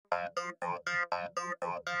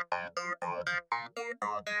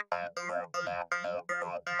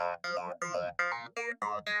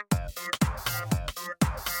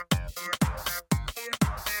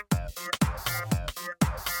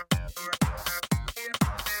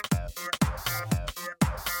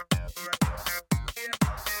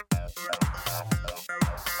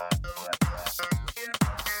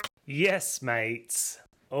Yes, mates.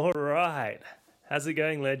 All right. How's it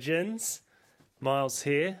going, legends? Myles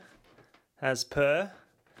here, as per.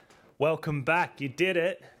 Welcome back. You did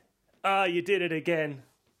it. You did it again.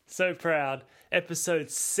 So proud. Episode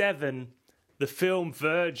 7, the film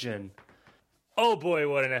Virgin. Oh boy,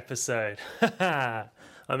 what an episode.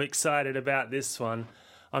 I'm excited about this one.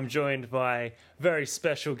 I'm joined by a very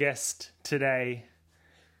special guest today.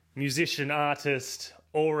 Musician, artist,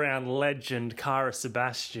 all-round legend, Cara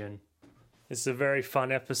Sebastian. It's a very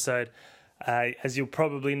fun episode. As you'll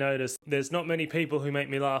probably notice, there's not many people who make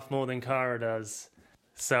me laugh more than Cara does.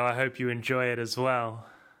 So I hope you enjoy it as well.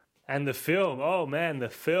 And the film, oh man, the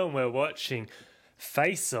film we're watching,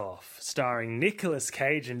 Face Off, starring Nicolas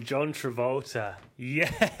Cage and John Travolta.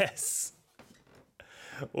 Yes!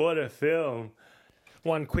 What a film.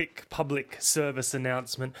 One quick public service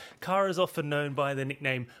announcement. Cara is often known by the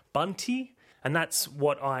nickname Bunty, and that's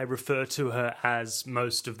what I refer to her as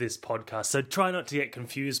most of this podcast. So try not to get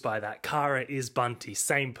confused by that. Cara is Bunty,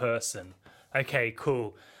 same person. Okay,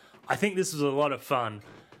 cool. I think this was a lot of fun.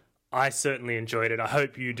 I certainly enjoyed it. I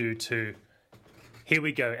hope you do too. Here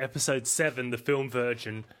we go. Episode 7, the film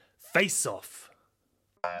Virgin, Face Off.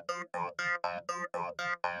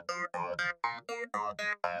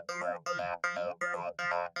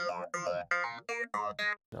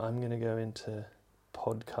 I'm going to go into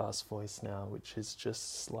podcast voice now, which is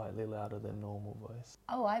just slightly louder than normal voice.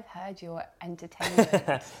 Oh, I've heard your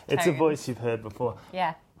entertainment It's a voice you've heard before.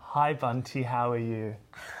 Yeah. Hi, Bunty, how are you?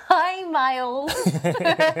 Hi, Myles.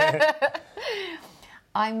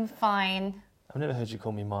 I'm fine. I've never heard you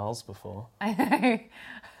call me Myles before. I know.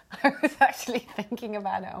 I was actually thinking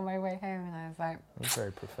about it on my way home and I was like... That's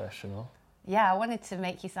very professional. Yeah, I wanted to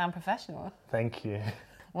make you sound professional. Thank you.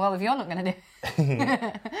 Well, if you're not going to do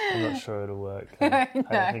it... I'm not sure it'll work. I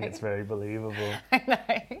don't think it's very believable. I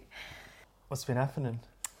know. What's been happening?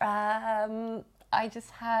 I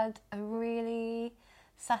just had a really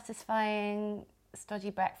satisfying stodgy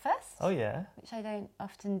breakfast. Oh, yeah? Which I don't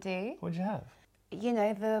often do. What'd you have? You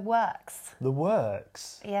know, the works. The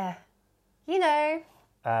works? Yeah. You know...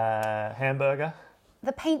 hamburger?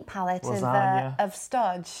 The paint palette of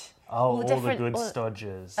stodge. Oh, all the good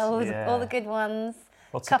stodges. All the good ones.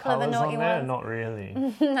 Lots couple of colours of the naughty on there? ones. Not really.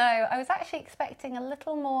 No, I was actually expecting a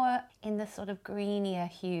little more in the sort of greenier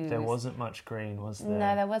hues. There wasn't much green, was there?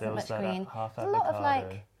 No, there wasn't much green. Half a avocado. lot of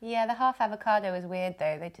the half avocado was weird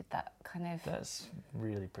though. They did that kind of... That's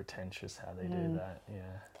really pretentious how they do that, yeah.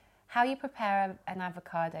 How you prepare an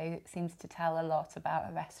avocado seems to tell a lot about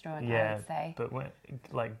a restaurant, I would say. But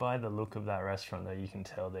by the look of that restaurant, though, you can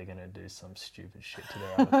tell they're going to do some stupid shit to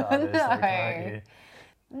their avocados, No. can't you?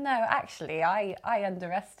 No, actually, I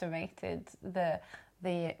underestimated the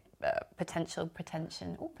potential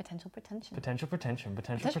pretension. Oh, potential pretension. Potential pretension.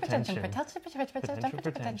 Potential pretension.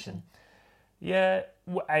 Yeah,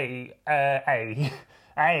 what,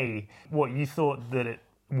 you thought that it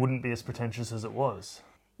wouldn't be as pretentious as it was?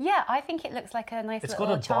 Yeah, I think it looks like a nice it's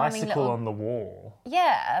little charming got a bicycle on the wall.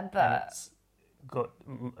 Yeah, but... But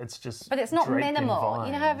it's not minimal.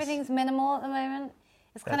 You know how everything's minimal at the moment?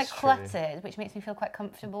 It's kind of cluttered, which makes me feel quite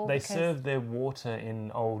comfortable. They serve their water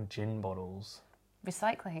in old gin bottles.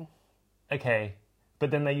 Recycling. Okay,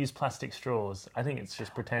 but then they use plastic straws. I think it's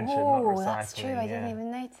just pretension, not recycling. Oh, that's true. I didn't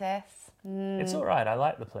even notice. It's all right. I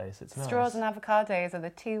like the place. It's nice. Straws and avocados are the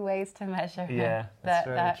two ways to measure the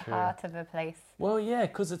heart of a place. Well, yeah,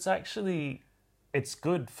 because it's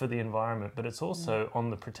good for the environment, but it's also on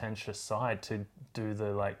the pretentious side to do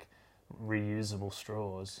the reusable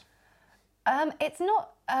straws. It's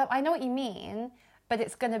not. I know what you mean, but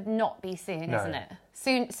it's going to not be soon, isn't it?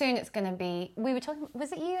 Soon it's going to be. We were talking.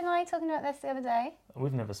 Was it you and I talking about this the other day?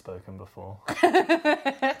 We've never spoken before.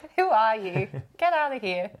 Who are you? Get out of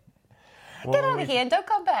here. Well, get out of here and don't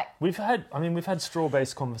come back. We've had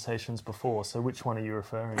straw-based conversations before, so which one are you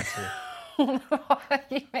referring to?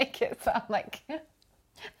 You make it sound like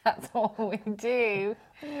that's all we do.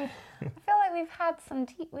 I feel like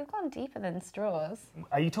we've gone deeper than straws.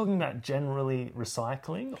 Are you talking about generally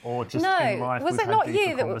recycling or just no, in life? Was it not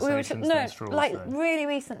you that we were straws, really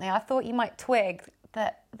recently? I thought you might twig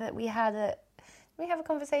that we have a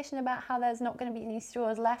conversation about how there's not going to be any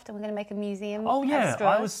straws left and we're going to make a museum. Oh yeah, of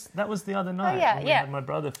straws. that was the other night. Oh, yeah, when we had my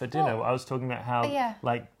brother for dinner. I was talking about how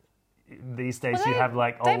these days you have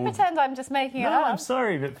like Don't old... pretend I'm just making it No, up. I'm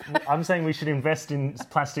sorry, but I'm saying we should invest in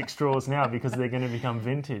plastic straws now because they're going to become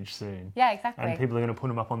vintage soon. Yeah, exactly. And people are going to put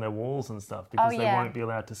them up on their walls and stuff because they yeah. won't be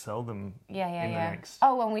allowed to sell them in the next...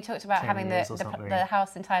 Oh, when we talked about 10 having years or the something.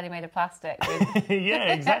 house entirely made of plastic.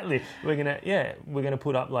 Yeah, exactly. We're gonna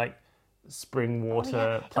put up like spring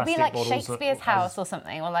water It'll plastic be like bottles Shakespeare's house or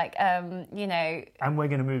something, or like you know. And we're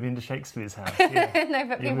gonna move into Shakespeare's house. Yeah. No,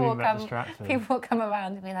 but You're people will moving back to come. Stratford. People will come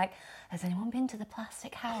around and be like, "Has anyone been to the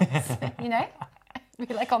plastic house?" You know,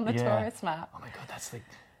 be like on the tourist map. Oh my god, that's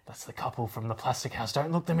the couple from the plastic house.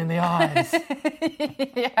 Don't look them in the eyes.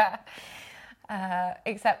 Yeah.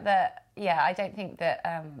 Except that, I don't think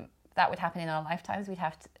that that would happen in our lifetimes. We'd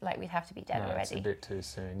have to be dead already. It's a bit too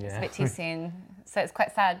soon. Yeah, It's a bit too soon. So it's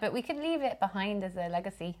quite sad, but we could leave it behind as a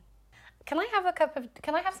legacy. Can I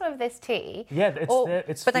have some of this tea? Yeah,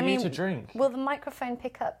 it's for you to drink. Will the microphone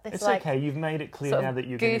pick up this? It's okay. You've made it clear now that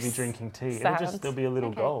you're going to be drinking tea. There'll be a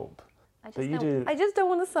little gulp. I just don't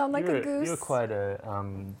want to sound like a goose. You're quite a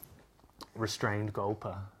restrained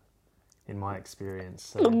gulper, in my experience.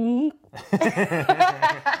 So.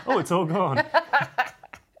 Oh, it's all gone.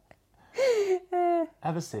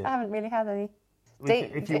 Have a sip. I haven't really had any.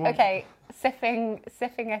 If you want, okay, sipping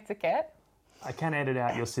etiquette. I can edit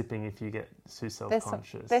out your sipping if you get too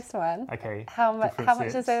self-conscious. This one. Okay. How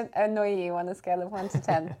much does it annoy you on a scale of 1 to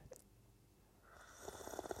 10?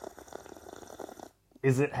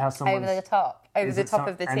 Is it how someone's... Over the top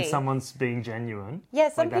of the tea. And someone's being genuine? Yeah,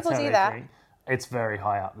 some people do that. Drink. It's very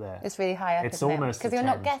high up there. It's really high up, it's almost because you're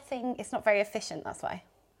not getting... It's not very efficient, that's why.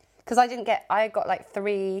 Because I got like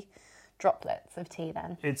 3 droplets of tea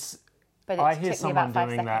then. I hear someone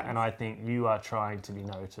doing that and I think you are trying to be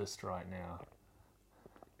noticed right now.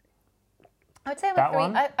 I would say I'm that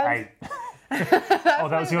one? 8. Oh,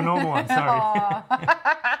 that was your normal one, sorry.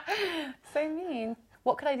 So mean.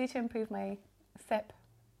 What could I do to improve my sip?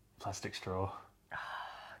 Plastic straw. Oh,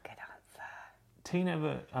 good answer. Tea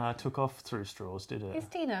never took off through straws, did it? Who's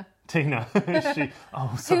Tina? Tina. Sorry.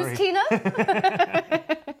 Who's Tina?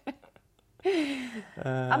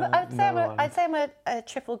 I'd say I'm a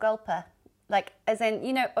triple gulper. Like, as in,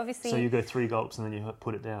 you know, obviously... So you go 3 gulps and then you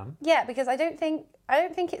put it down? Yeah, because I don't think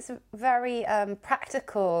it's very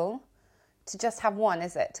practical to just have one,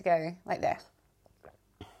 is it? To go like this.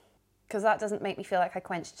 Because that doesn't make me feel like I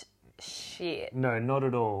quenched shit. No, not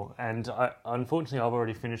at all. And unfortunately, I've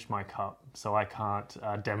already finished my cup, so I can't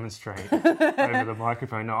demonstrate over the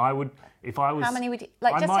microphone. No, I would, if I was... How many would you...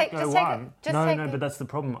 Like, I might go one. No, but that's the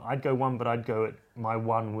problem. I'd go one, but I'd go at... My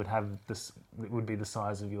one would have this... It would be the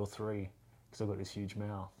size of your 3. Because I've got this huge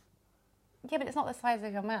mouth. Yeah, but it's not the size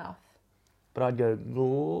of your mouth. But I'd go...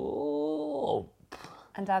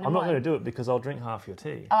 And down in I'm not one. going to do it because I'll drink half your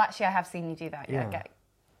tea. Oh, actually, I have seen you do that. Yeah.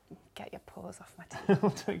 Get your paws off my tea.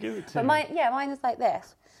 Don't give it to But me. mine is like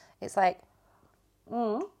this. It's like...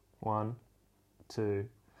 1, 2...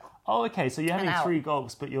 Oh, okay, so you're having 3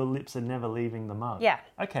 gulps, but your lips are never leaving the mug. Yeah.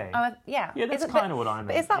 Okay. Yeah, that's kind of what I meant.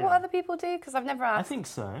 But is that what other people do? Because I've never asked. I think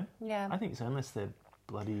so. Yeah. I think so, unless they're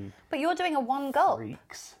bloody... But you're doing a 1 gulp.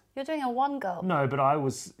 Freaks. You're doing a 1 gulp. No, but I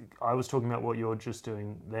was talking about what you're just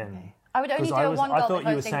doing then. Okay. I would only do a 1 gulp if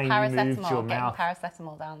I was doing paracetamol,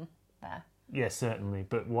 paracetamol down there. Yes, certainly.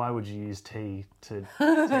 But why would you use tea to take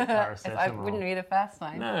paracetamol? I wouldn't be the first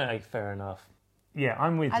one. No, fair enough. Yeah,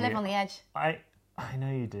 I'm with you. I live on the edge. I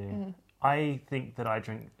know you do. Mm. I think that I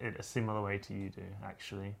drink it a similar way to you do,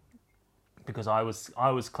 actually. Because I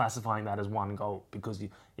was classifying that as 1 gulp, because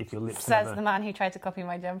if your lips Says the man who tried to copy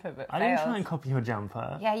my jumper but failed. I didn't try and copy your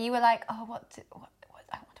jumper. Yeah, you were like, oh, I wonder what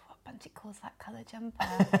Bunty calls that colour jumper.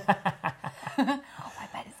 I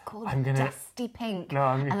bet it's called dusty pink. No,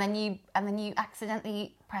 and then you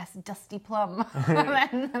accidentally press dusty plum.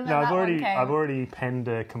 I've already penned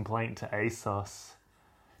a complaint to ASOS.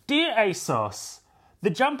 Dear ASOS, the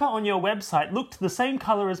jumper on your website looked the same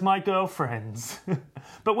colour as my girlfriend's.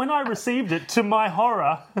 But when I received it, to my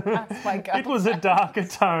horror, it was a darker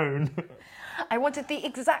tone. I wanted the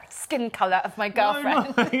exact skin colour of my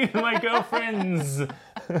girlfriend. No, my girlfriend's.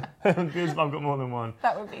 I've got more than one.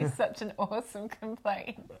 That would be such an awesome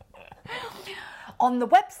complaint. On the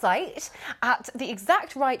website, at the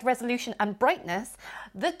exact right resolution and brightness,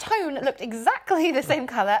 the tone looked exactly the same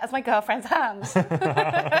colour as my girlfriend's hand.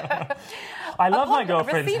 I love my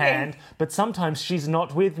girlfriend's hand, but sometimes she's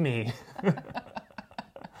not with me.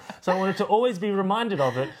 So I wanted to always be reminded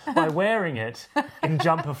of it by wearing it in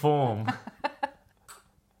jumper form.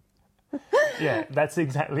 Yeah, that's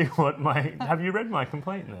exactly what Have you read my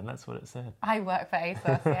complaint then? That's what it said. I work for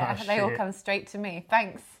ASOS, yeah. They all come straight to me.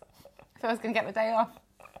 Thanks. Thought I was going to get the day off.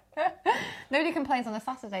 Nobody complains on a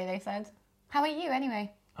Saturday, they said. How are you,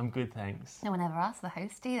 anyway? I'm good, thanks. No one ever asks the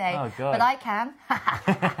host, do they? Oh, God. But I can.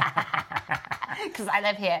 Because I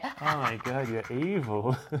live here. Oh my God, you're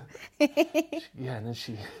evil. Yeah, and then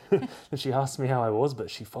she asked me how I was, but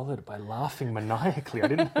she followed it by laughing maniacally. I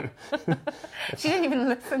didn't know. She didn't even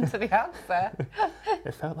listen to the answer.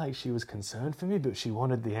 It felt like she was concerned for me, but she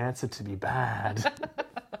wanted the answer to be bad.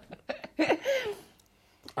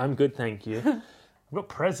 I'm good, thank you. I've got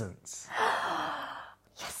presents.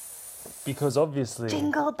 Yes. Because obviously...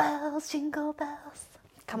 Jingle bells, jingle bells.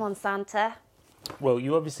 Come on, Santa. Well,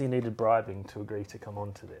 you obviously needed bribing to agree to come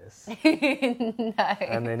on to this. No.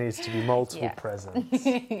 And there needs to be multiple presents,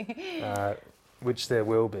 which there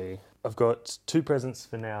will be. I've got 2 presents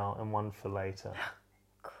for now and 1 for later.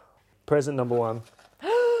 Present number 1,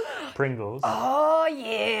 Pringles. Oh,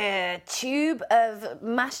 yeah. Tube of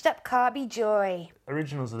mashed up carby joy.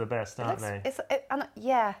 Originals are the best, aren't they?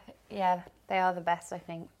 Yeah, they are the best, I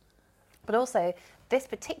think. But also, this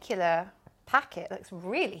particular packet looks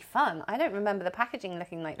really fun. I don't remember the packaging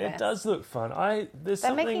looking like this. It does look fun.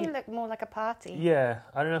 They're making it look more like a party. Yeah,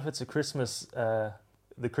 I don't know if it's a Christmas, the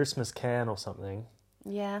Christmas can or something.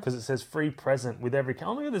 Yeah. Because it says free present with every can.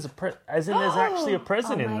 Oh my God, there's there's actually a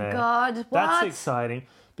present in there. Oh my God, what? That's exciting.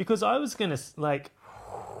 Because I was going to,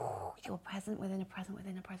 Your present within a present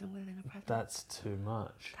within a present within a present. That's too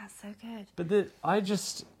much. That's so good. But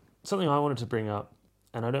something I wanted to bring up,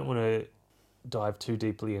 and I don't want to dive too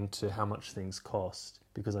deeply into how much things cost,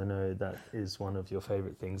 because I know that is one of your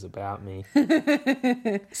favourite things about me.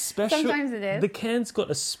 Sometimes it is. The can's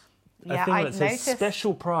got a thing that says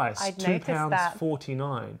special price,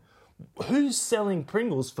 £2.49. Who's selling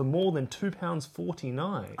Pringles for more than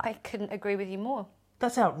 £2.49? I couldn't agree with you more.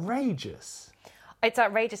 That's outrageous. It's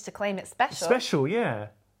outrageous to claim it's special. Special, yeah.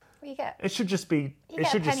 What do you get? It should just be. It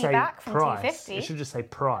should just say back from price. $2.50. It should just say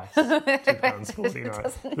price.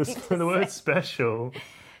 £2.49. The word special.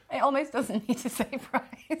 It almost doesn't need to say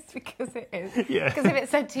price because it is. Yeah. Because if it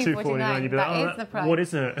said $2.49, you'd be that like, is the price. What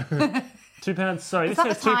is it? £2. Sorry, this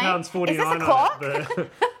says £2.49. Is this a clock? But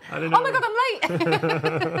I don't know. Oh my God, I'm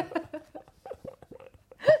late.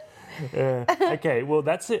 Okay, well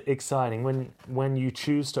that's exciting. When you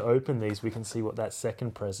choose to open these, we can see what that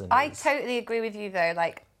second present I is. totally agree with you though.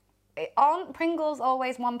 Like, aren't Pringles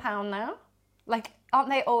always £1 now? Like, aren't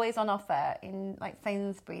they always on offer in like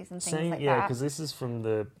Sainsbury's and things like that? Yeah, because this is from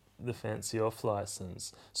the fancy off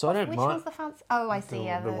license. So I don't Which mind. one's the fancy? Oh, I see.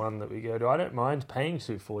 The one that we go to. I don't mind paying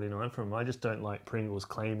 $2.49 for them. I just don't like Pringles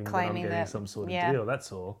claiming that I'm getting some sort of deal.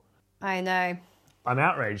 That's all. I know. I'm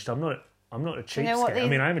outraged. I'm not a cheapskate. You know what I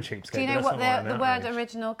mean, I'm a cheapskate. Do you know what the word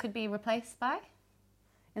original could be replaced by?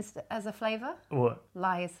 As a flavour? What?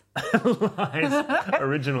 Lies. Lies.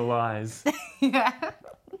 Original lies. Yeah.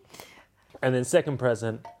 And then second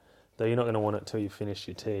present, though you're not going to want it till you finish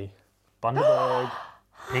your tea. Bundaberg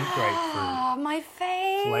pink grapefruit. Oh, my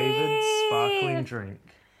fave. Flavoured sparkling drink.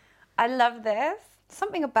 I love this.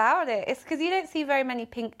 Something about it. It's because you don't see very many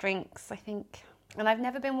pink drinks, I think. And I've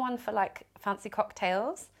never been one for like fancy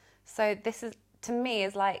cocktails. So this is, to me,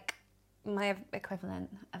 is like my equivalent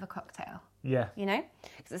of a cocktail. Yeah. You know?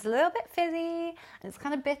 Because it's a little bit fizzy, and it's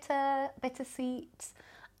kind of bittersweet.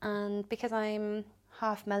 And because I'm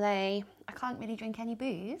half Malay, I can't really drink any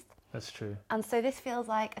booze. That's true. And so this feels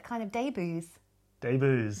like a kind of day booze. Day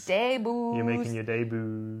booze. Day booze. You're making your day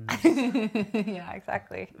booze. Yeah,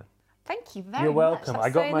 exactly. Thank you very much. You're welcome. That's I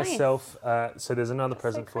got so myself, so there's another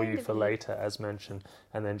present so for you kind for of you. later, as mentioned.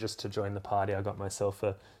 And then just to join the party, I got myself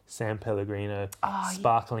a San Pellegrino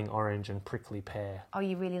sparkling orange and prickly pear. Oh,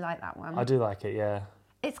 you really like that one? I do like it, yeah.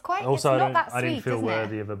 It's quite, Also, it's not that sweet, I didn't feel isn't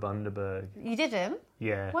worthy it? of a Bundaberg. You didn't?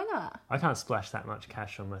 Yeah. Why not? I can't splash that much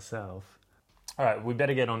cash on myself. All right, we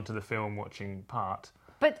better get on to the film watching part.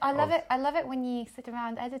 But I love it. I love it when you sit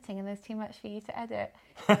around editing and there's too much for you to edit.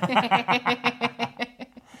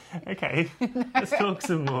 Okay, let's talk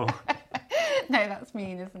some more. No, that's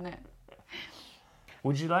mean, isn't it?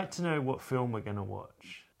 Would you like to know what film we're going to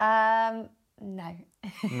watch? No. No?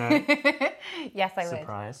 Yes, I would.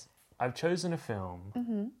 Surprise. I've chosen a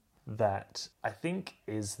film that I think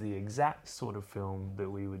is the exact sort of film that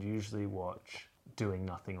we would usually watch doing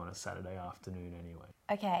nothing on a Saturday afternoon anyway.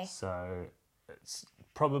 Okay. So it's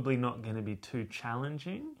probably not going to be too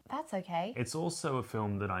challenging. That's okay. It's also a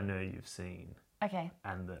film that I know you've seen. Okay.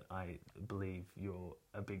 And that I believe you're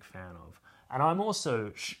a big fan of. And I'm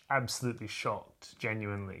also absolutely shocked,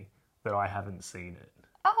 genuinely, that I haven't seen it.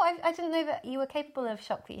 Oh, I didn't know that you were capable of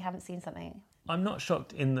shock that you haven't seen something. I'm not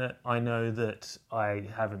shocked in that I know that I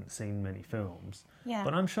haven't seen many films. Yeah.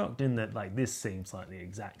 But I'm shocked in that, like, this seems like the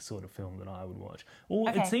exact sort of film that I would watch. Or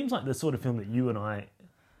Okay. it seems like the sort of film that you and I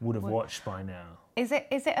would have watched by now. Is it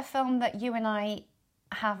a film that you and I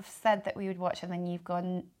have said that we would watch, and then you've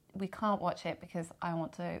gone, we can't watch it because I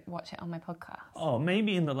want to watch it on my podcast? Oh,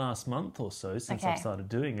 maybe in the last month or so since Okay. I've started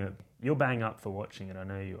doing it. You're bang up for watching it, I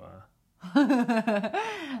know you are.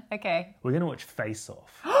 Okay. We're going to watch Face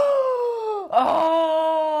Off.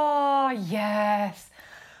 Oh, yes.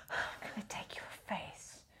 I'm going to take your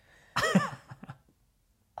face.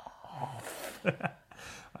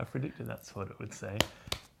 I predicted that's what it would say.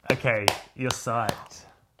 Okay, you're psyched.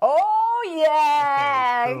 Oh,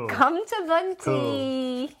 yeah. Okay, cool. Come to Bunty.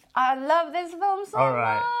 Cool. I love this film so All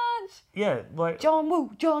right. much. Yeah, like... John Woo.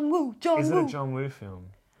 Is it a John Woo film?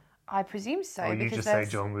 I presume so. Or you because just say there's-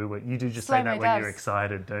 John Woo. You do just say that Slo-mo when you're does.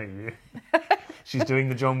 excited, don't you? She's doing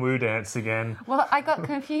the John Woo dance again. Well, I got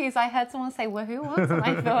confused. I heard someone say woohoo once, and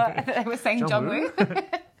I thought they were saying John Woo.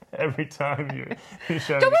 Every time you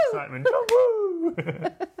show John Woo! excitement, John Woo!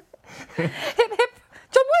 Hip, hip,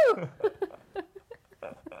 John Woo!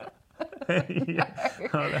 Yeah.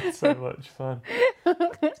 Oh, that's so much fun.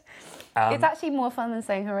 It's actually more fun than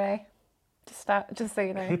saying hooray. Just so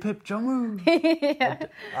you know. Hip hip John Woo! Yeah.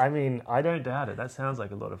 I mean, I don't doubt it. That sounds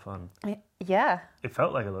like a lot of fun. Yeah. It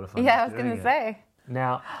felt like a lot of fun. Yeah, I was doing going to it. say.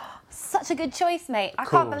 Now, Such a good choice, mate. I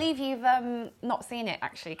Cool. can't believe you've not seen it,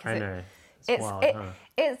 actually. I know. It's wild, huh?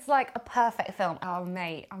 it's like a perfect film. Oh,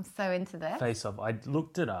 mate, I'm so into this. Face Off. I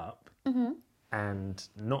looked it up, Mm-hmm. and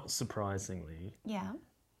not surprisingly, Yeah.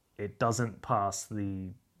 it doesn't pass the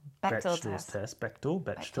Bechdel Bechdel test.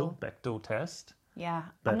 Bechdel test. Yeah.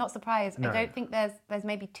 But I'm not surprised. no. I don't think there's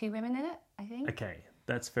maybe 2 women in it, I think. Okay,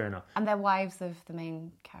 that's fair enough. And they're wives of the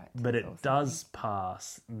main characters. But or it something. does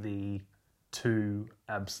pass the 2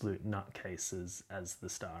 absolute nutcases as the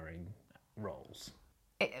starring roles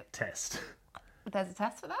test. There's a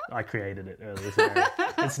test for that? I created it earlier today.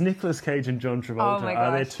 It's Nicolas Cage and John Travolta. Oh my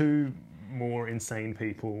Are there gosh. 2 more insane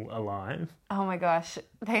people alive? Oh my gosh.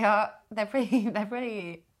 They're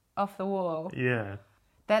pretty off the wall. Yeah.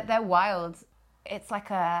 They're wild. It's like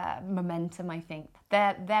a momentum, I think.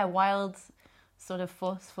 Their wild, sort of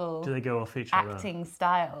forceful Do they go off each other? acting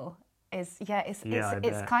style is I it's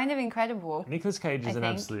bet. kind of incredible. Nicolas Cage is I an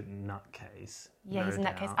think. absolute nutcase. Yeah, no he's in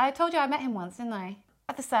that case. doubt. I told you I met him once, didn't I?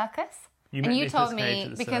 At the circus. You and met you Nicolas told Cage me at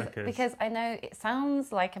the because circus. because I know it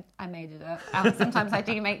sounds like I made it up. Sometimes I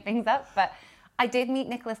do make things up, but I did meet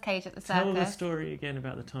Nicolas Cage at the circus. Tell the story again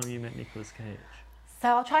about the time you met Nicolas Cage. So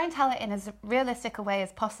I'll try and tell it in as realistic a way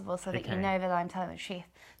as possible so that you Okay. know that I'm telling the truth.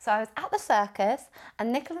 So I was at the circus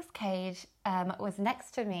and Nicolas Cage was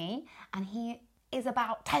next to me and he is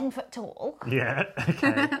about 10 foot tall Yeah,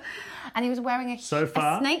 okay. and he was wearing So a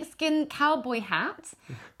far? snakeskin cowboy hat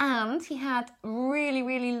and he had really,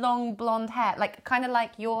 really long blonde hair, like kind of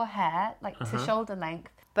like your hair, like to shoulder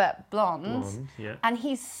length, but blonde. Blonde, yeah. And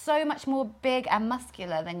he's so much more big and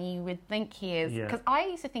muscular than you would think he is. Yeah. Because I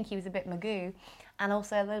used to think he was a bit magoo and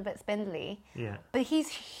also a little bit spindly. Yeah. But he's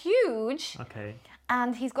huge Okay.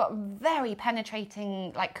 and he's got very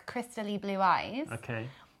penetrating, like crystally blue eyes. Okay.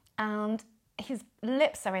 And his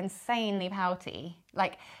lips are insanely pouty.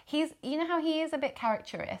 Like you know how he is a bit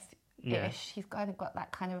caricaturist-ish? Yeah. He's kind of got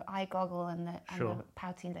that kind of eye goggle and the Sure.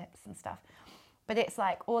 pouty lips and stuff. But it's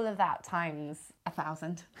like all of that times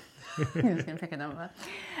 1,000. I'm just going to pick a number.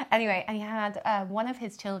 Anyway, and he had one of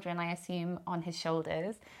his children, I assume, on his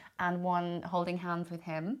shoulders and one holding hands with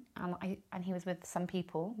him. And he was with some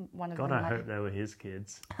people. One of God, them. I might- hope they were his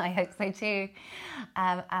kids. I hope so too.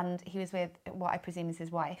 And he was with what I presume is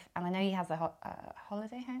his wife. And I know he has a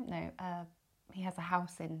holiday home. No, he has a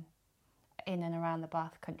house in and around the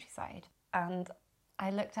Bath countryside. And I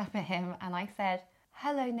looked up at him and I said,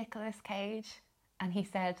 "Hello, Nicolas Cage."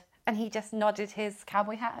 And he just nodded his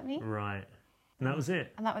cowboy hat at me. Right. And that was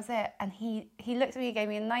it. And that was it. And he looked at me, gave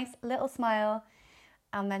me a nice little smile.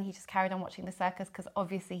 And then he just carried on watching the circus because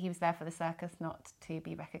obviously he was there for the circus, not to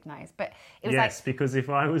be recognised. But it was Yes, because if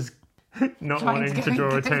I was not Trying wanting to to go draw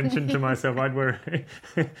and get attention to me. myself, I'd wear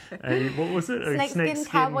a what was it? A snakeskin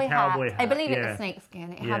cowboy hat. I believe it yeah. was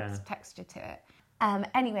snakeskin. It Yeah. had texture to it.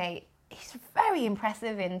 Anyway, he's very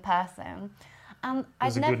impressive in person. And It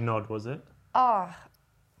was I'd a never. good nod, was it?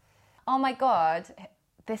 Oh my God,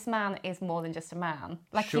 this man is more than just a man.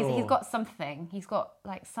 Like he's Sure. got something. He's got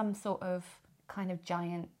like some sort of kind of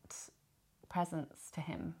giant presence to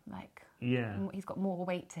him. Like Yeah. he's got more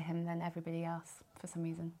weight to him than everybody else for some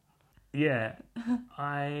reason. Yeah.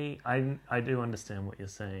 I do understand what you're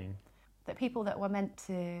saying. That people that were meant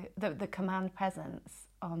to the command presence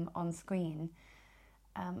on screen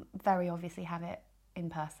very obviously have it in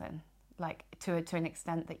person, like to an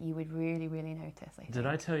extent that you would really, really notice. I think. Did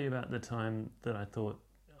I tell you about the time that I thought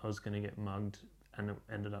I was going to get mugged and it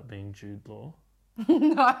ended up being Jude Law?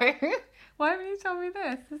 No. Why haven't you told me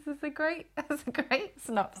this? That's a great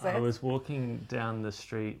synopsis. I was walking down the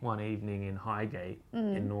street one evening in Highgate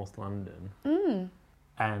in North London,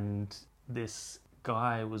 and this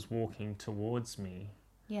guy was walking towards me.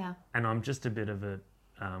 Yeah. And I'm just a bit of a,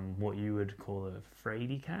 what you would call a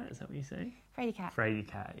fraidy cat. Is that what you say? Fraidy cat. Fraidy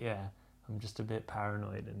cat, yeah. I'm just a bit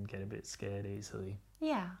paranoid and get a bit scared easily.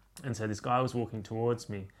 Yeah. And so this guy was walking towards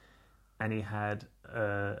me, and he had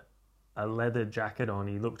a leather jacket on.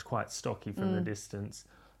 He looked quite stocky from the distance,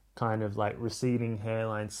 kind of like receding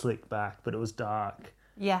hairline, slick back, but it was dark.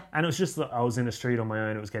 Yeah. And it was just that I was in a street on my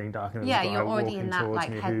own. It was getting dark, and there was a guy you're already walking in that towards like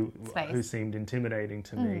me headspace. who seemed intimidating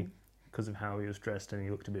to me because of how he was dressed, and he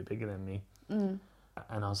looked a bit bigger than me. And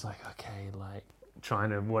I was like, okay, like trying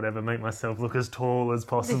to make myself look as tall as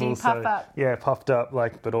possible. Did you puff up? Yeah, puffed up,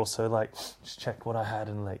 like, but also like just check what I had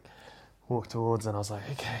and like walk towards. And I was like,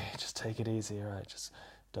 okay, just take it easy, all right? Just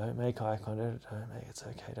don't make eye contact. Don't make it's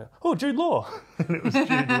okay. Oh, Jude Law. And it was Jude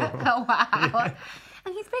Law. Oh wow! Yeah.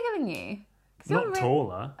 And he's bigger than you. Not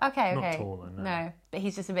taller. Okay. Not taller. No, but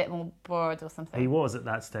he's just a bit more broad or something. He was at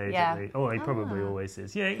that stage. Yeah. At least. Oh, he probably always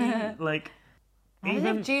is. Yeah, he, like.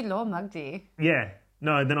 Imagine if Jude Law mugged you. Yeah.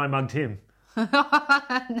 No, then I mugged him. No.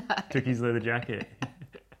 Took his leather jacket.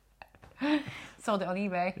 Sold it on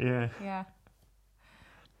eBay. Yeah. Yeah.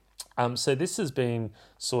 So this has been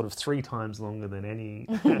sort of 3 times longer than any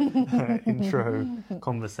intro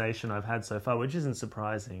conversation I've had so far, which isn't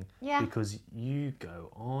surprising. Yeah. Because you go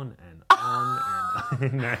on and on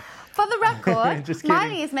and on. No. For the record, Just kidding.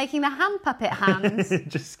 Miley is making the hand puppet hands.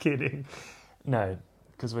 Just kidding. No,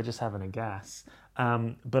 because we're just having a gas.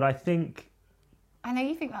 But I think... I know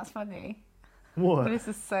you think that's funny. What? This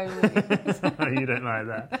is so weird. You don't like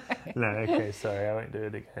that? No, okay, sorry, I won't do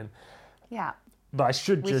it again. Yeah. But I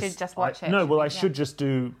should We should just watch it. No, well, I Yeah. should just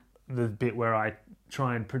do the bit where I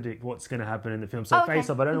try and predict what's going to happen in the film. So Oh, okay. face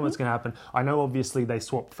up, I don't know what's going to happen. I know obviously they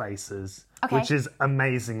swap faces, Okay. which is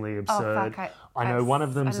amazingly absurd. fuck, I know one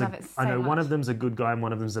of them's I love it so one much. of them's a good guy and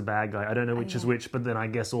one of them's a bad guy. I don't know which is yeah. which, but then I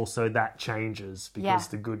guess also that changes because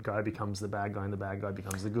Yeah. the good guy becomes the bad guy and the bad guy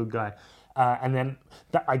becomes the good guy. And then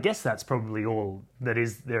I guess that's probably all there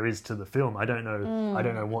is to the film. I don't know. I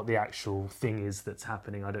don't know what the actual thing is that's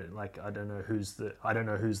happening. I don't know who's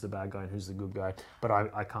the bad guy and who's the good guy. But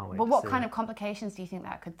I can't wait. But to what see kind it. of complications do you think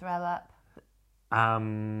that could throw up?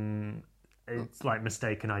 It's like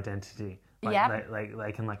mistaken identity. Like, Yeah.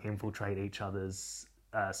 they can like infiltrate each other's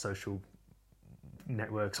social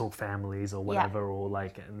networks or families or whatever, or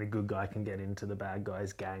like, and the good guy can get into the bad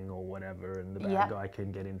guy's gang or whatever, and the bad guy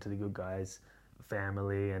can get into the good guy's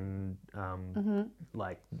family and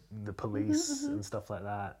like the police and stuff like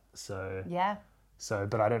that. So Yeah.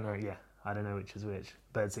 but I don't know. Yeah, I don't know which is which,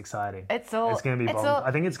 but it's exciting. It's going to be.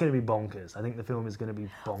 I think it's going to be bonkers. I think the film is going to be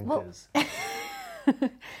bonkers.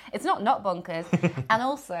 It's not bonkers. And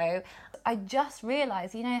also, I just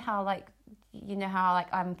realised, you know how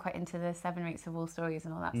I'm quite into the 7 Weeks of War Stories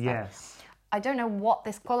and all that stuff. Yes. I don't know what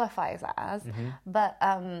this qualifies as, but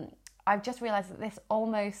I've just realised that this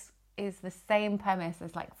almost is the same premise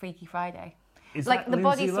as like Freaky Friday. Is like that the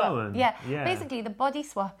body Lindsay swap. Lohan? Yeah. Yeah. Basically, the body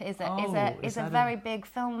swap is a very big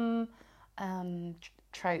film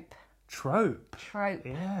trope. Trope. Trope.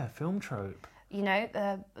 Yeah, film trope. You know,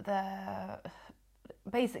 the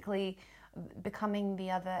basically becoming the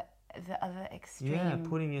other extreme. Yeah,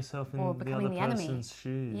 putting yourself in or the becoming other the enemy. person's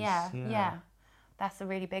shoes. Yeah. That's a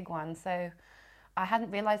really big one. So I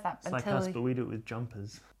hadn't realised that It's until... like us, but we do it with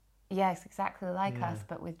jumpers. Yeah, it's exactly like us,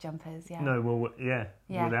 but with jumpers, yeah. No, well, yeah,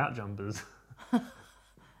 Yeah. without jumpers.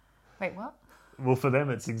 Wait, what? Well, for them,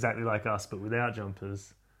 it's exactly like us, but without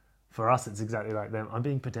jumpers. For us, it's exactly like them. I'm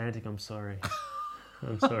being pedantic, I'm sorry.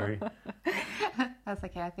 I'm sorry. That's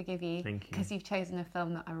okay, I forgive you. Thank you. Because you've chosen a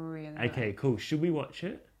film that I really like. Okay, cool. Should we watch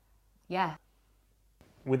it? Yeah.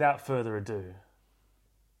 Without further ado.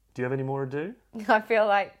 Do you have any more ado? I feel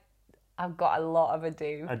like I've got a lot of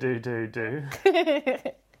ado. Do.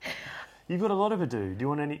 You've got a lot of ado. Do you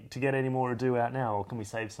want to get any more ado out now, or can we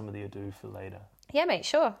save some of the ado for later? Yeah, mate,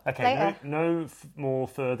 sure. Okay, Later. no more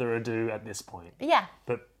further ado at this point, Yeah,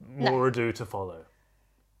 but more ado to follow.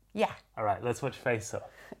 yeah. All right, let's watch Face Off.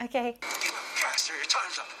 Okay. Faster, your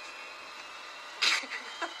time's up.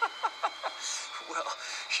 Well,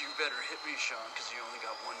 you better hit me, Sean, because you only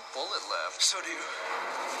got one bullet left. So do you.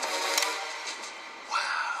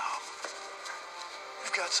 Wow.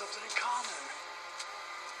 We've got something in common.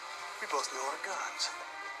 We both know our guns.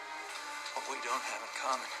 What we don't have in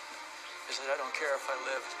common is that I don't care if I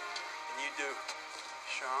live, and you do.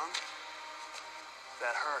 Sean,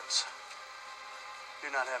 that hurts.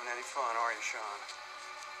 You're not having any fun, are you, Sean?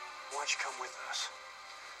 Why don't you come with us?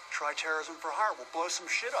 Try terrorism for hire. We'll blow some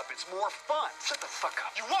shit up. It's more fun. Shut the fuck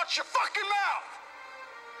up. You watch your fucking mouth!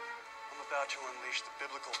 I'm about to unleash the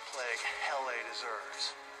biblical plague LA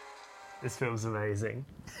deserves. This film's amazing.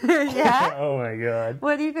 Yeah? Oh my god.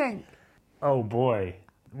 What do you think? Oh boy.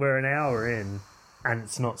 We're an hour in and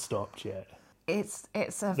it's not stopped yet. It's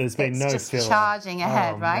There's been no just filler. charging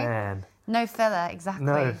ahead, Oh, right? Man. No filler, exactly.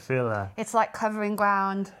 No filler. It's like covering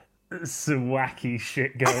ground. Some wacky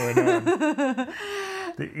shit going on.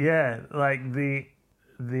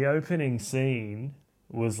 The opening scene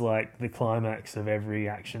was like the climax of every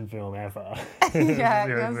action film ever. Yeah, The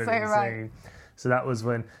you're opening so right. scene. So that was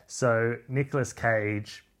when... So Nicolas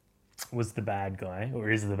Cage was the bad guy, or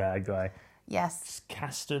is the bad guy. Yes.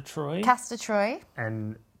 Castor Troy. Castor Troy.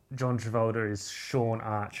 And John Travolta is Sean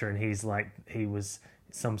Archer, and he was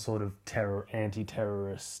some sort of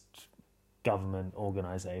anti-terrorist government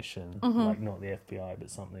organisation, like not the FBI, but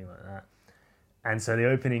something like that. And so the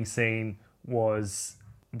opening scene was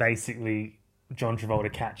basically John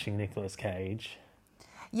Travolta catching Nicolas Cage.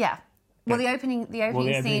 Yeah. Well, the opening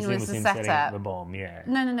scene was the him setting up setup. the bomb, yeah.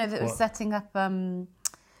 No, that was setting up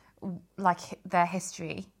like their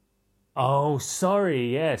history. Oh,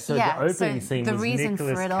 sorry, yeah. So Yeah, the opening so scene the was reason for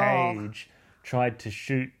Nicolas it all- Cage tried to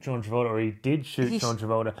shoot John Travolta, or he did shoot John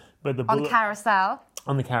Travolta, but the On bullet... carousel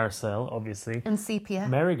On the carousel, obviously. in sepia.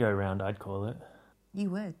 Merry-go-round, I'd call it.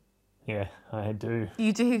 You would. Yeah, I do.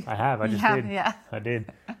 You do. I have, I just Yeah, did. yeah. I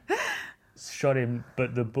did. Shot him,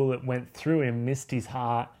 but the bullet went through him, missed his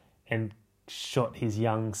heart, and shot his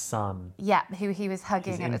young son. Yeah, who he was His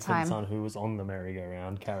hugging at the infant time. son, who was on the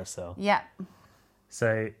merry-go-round carousel. Yeah.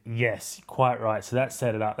 So, yes, quite right. So that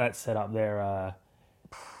set up their...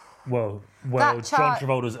 John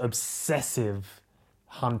Travolta's obsessive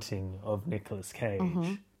hunting of Nicolas Cage.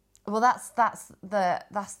 Mm-hmm. Well, that's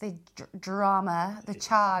the drama, the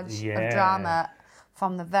charge Yeah. of drama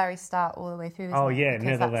from the very start all the way through. Oh, isn't it? yeah,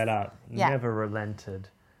 Because never that's- let up. Yeah. Never relented.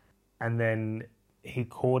 And then he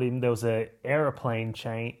caught him. There was an aeroplane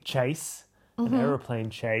chase. Mm-hmm. An aeroplane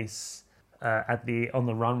chase on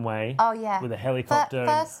the runway. Oh yeah, With a helicopter.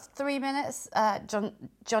 First 3 minutes,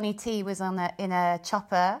 Johnny T was in a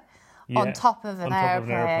chopper Yeah, on top of an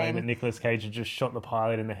aeroplane. that Nicolas Cage had just shot the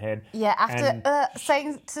pilot in the head. Yeah, after And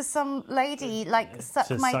saying to some lady suck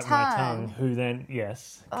to my suck tongue. my tongue. Who then,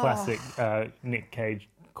 yes, classic Nick Cage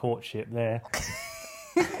courtship there.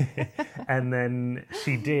 And then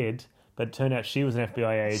she did, but it turned out she was an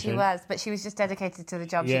FBI agent. She was, but she was just dedicated to the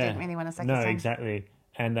job. She didn't really want a second No, tongue. exactly.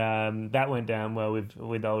 And that went down well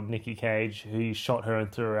with old Nicky Cage, who shot her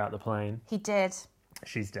and threw her out the plane. He did.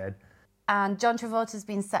 She's dead. And John Travolta's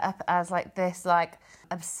been set up as this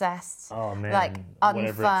obsessed, Oh man,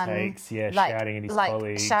 whatever unfun, it takes. Yeah, shouting at his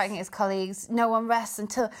colleagues. Shouting at his colleagues. No one rests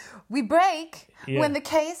until we break. Yeah. When the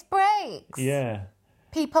case breaks. Yeah,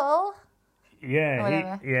 People.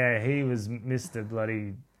 yeah, he was Mr.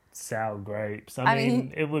 Bloody sour grapes. I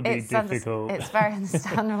mean, it would be difficult. It's very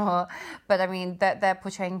understandable, but I mean, they're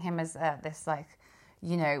portraying him as this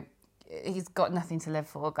he's got nothing to live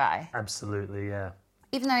for guy. Absolutely, yeah.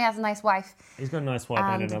 Even though he has a nice wife. He's got a nice wife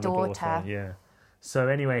and And another daughter. Yeah. So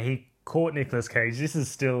anyway, he caught Nicolas Cage. This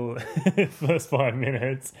is still first 5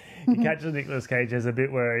 minutes. He catches Nicolas Cage. There's a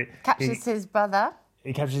bit where Captures his brother.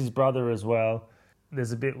 he catches his brother as well.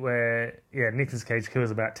 There's a bit where Nicolas Cage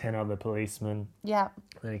kills about 10 other policemen. Yeah.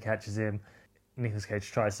 Then he catches him. Nicolas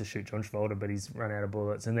Cage tries to shoot John Travolta, but he's run out of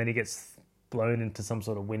bullets. And then he gets blown into some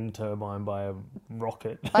sort of wind turbine by a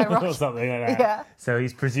rocket, or something like that. Yeah. So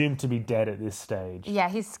he's presumed to be dead at this stage. Yeah,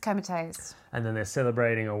 he's comatose. And then they're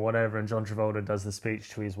celebrating or whatever, and John Travolta does the speech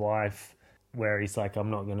to his wife where he's like,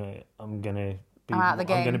 I'm gonna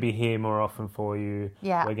be here more often for you.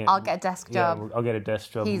 Yeah, I'll get a desk job. I'll get a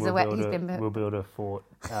desk job. He's We'll build a fort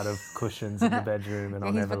out of cushions in the bedroom, and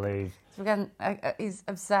I'll never leave. He's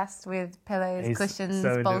obsessed with pillows, He's cushions,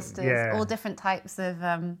 so bolsters, all different types of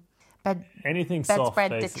anything soft, bedspread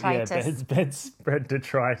basically. detritus. Bedspread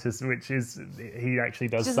detritus, which is he actually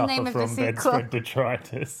does Which is the name suffer of the from sequel. bedspread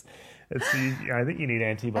detritus. I think you need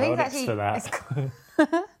antibiotics for that.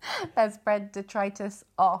 Bedspread detritus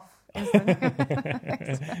off. Is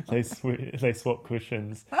the name. They swap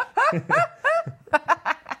cushions.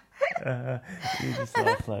 You just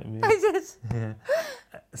laugh like me. I did. Yeah.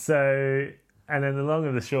 So, and then the long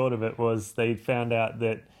and the short of it was they found out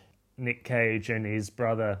that Nick Cage and his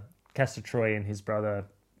brother, Castor Troy and his brother,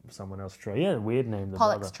 someone else Troy. Yeah, weird name.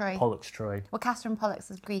 Pollux Troy. Pollux Troy. Well, Castor and Pollux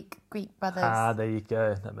is Greek brothers. Ah, there you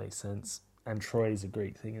go. That makes sense. And Troy's a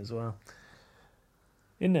Greek thing as well.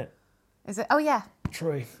 Isn't it? Is it? Oh, yeah.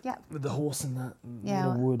 Troy. Yeah. With the horse and that. And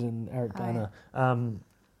Yeah. Wood and Eric Banner. Yeah.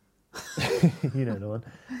 You know the one.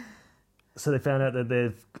 So they found out that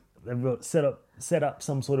they've got set up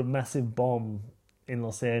some sort of massive bomb in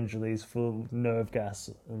Los Angeles for nerve gas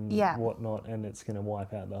and whatnot, and it's going to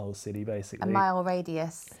wipe out the whole city, basically. A mile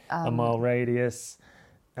radius. A mile radius.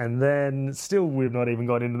 And then, still, we've not even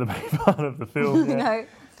got into the main part of the film yet. No.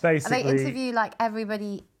 Basically, And they interview, like,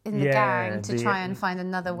 everybody in the gang to try and find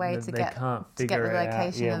another way to get the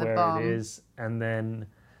location of the bomb. Where it is. And then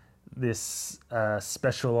this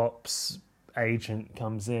special ops agent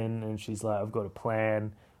comes in and she's like, I've got a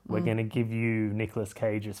plan. We're going to give you Nicolas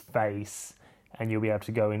Cage's face and you'll be able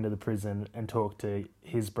to go into the prison and talk to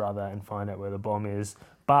his brother and find out where the bomb is.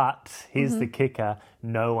 But here's the kicker.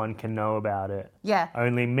 No one can know about it. Yeah.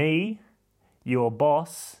 Only me, your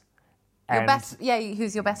boss...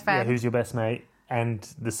 who's your best friend? Yeah, who's your best mate, and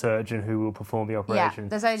the surgeon who will perform the operation.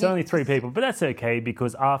 Yeah, there's only 3 people, but that's okay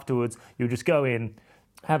because afterwards you'll just go in,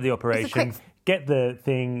 have the operation, get the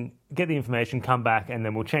information, come back, and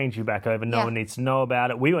then we'll change you back over. No one needs to know about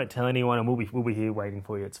it. We won't tell anyone, and we'll be here waiting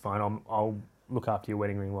for you. It's fine. I'll look after your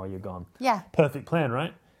wedding ring while you're gone. Yeah. Perfect plan,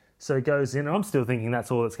 right? So he goes in, and I'm still thinking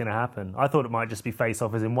that's all that's going to happen. I thought it might just be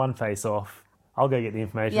face-off as in one face-off. I'll go get the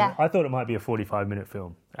information. Yeah. I thought it might be a 45-minute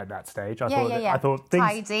film at that stage. I thought things...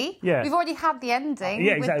 Tidy. Yeah. We've already had the ending.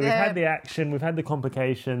 Yeah, exactly. We've had the action. We've had the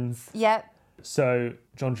complications. Yep. So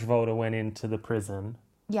John Travolta went into the prison.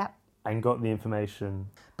 Yep. And got the information.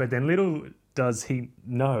 But then little does he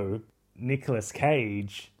know, Nicolas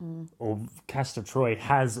Cage, or Castor Troy,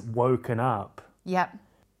 has woken up. Yep.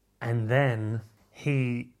 And then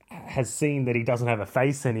he has seen that he doesn't have a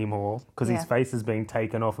face anymore because his face is being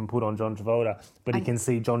taken off and put on John Travolta, but he can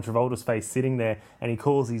see John Travolta's face sitting there, and he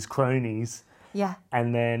calls his cronies. Yeah.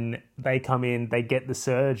 And then they come in, they get the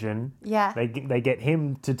surgeon. Yeah. They get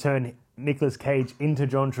him to turn Nicolas Cage into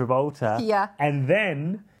John Travolta. Yeah. And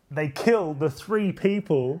then they kill the 3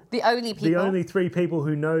 people. The only 3 people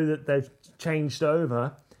who know that they've changed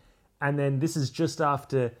over. And then this is just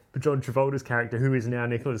after John Travolta's character, who is now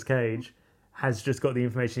Nicolas Cage, has just got the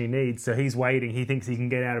information he needs. So he's waiting. He thinks he can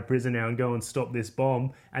get out of prison now and go and stop this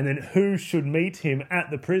bomb. And then who should meet him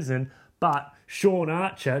at the prison but Sean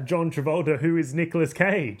Archer, John Travolta, who is Nicolas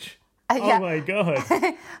Cage? Oh my God.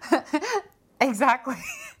 Exactly.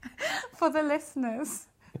 For the listeners,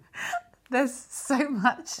 there's so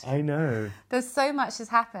much. I know. There's so much has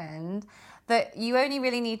happened that you only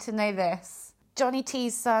really need to know this. Johnny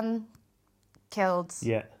T's son killed.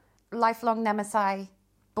 Yeah. Lifelong nemesis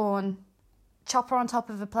born. Chopper on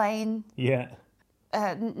top of a plane. Yeah.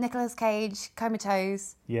 Nicolas Cage,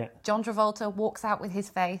 comatose. Yeah. John Travolta walks out with his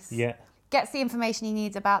face. Yeah. Gets the information he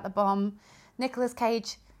needs about the bomb. Nicolas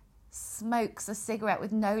Cage smokes a cigarette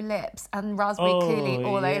with no lips and raspberry coulis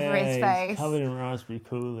all over his face. Covered in raspberry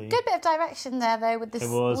coulis. Good bit of direction there, though, with the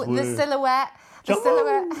silhouette. John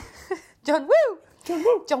Woo! John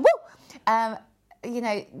Woo! John Woo!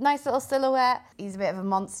 Nice little silhouette. He's a bit of a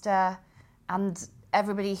monster, and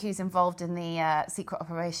everybody who's involved in the secret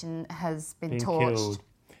operation has been torched. Killed.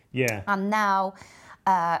 Yeah. And now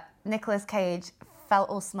Nicolas Cage felt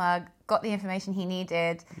all smug, got the information he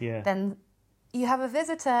needed. Yeah. Then you have a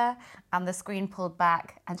visitor, and the screen pulled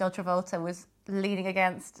back, and John Travolta was leaning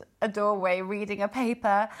against a doorway reading a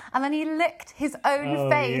paper, and then he licked his own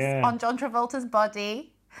face on John Travolta's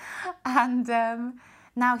body. And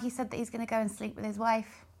now he said that he's going to go and sleep with his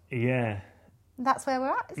wife. Yeah. That's where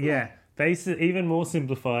we're at, isn't it? Basically, even more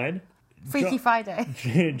simplified. Freaky Friday.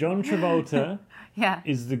 John Travolta Yeah.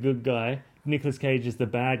 is the good guy. Nicolas Cage is the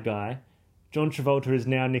bad guy. John Travolta is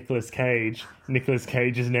now Nicolas Cage. Nicolas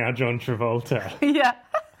Cage is now John Travolta. Yeah.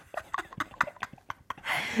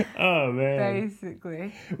 Oh, man.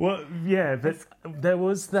 Basically. Well, yeah, but there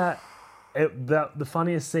was the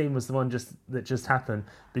funniest scene was the one that just happened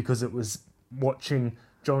because it was watching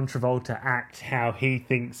John Travolta act how he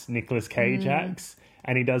thinks Nicolas Cage acts,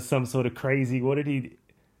 and he does some sort of crazy. What did he?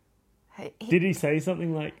 Did he say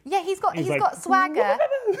something like? Yeah, he's got swagger.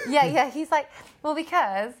 yeah. He's like, well,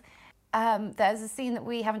 because there's a scene that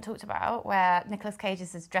we haven't talked about where Nicolas Cage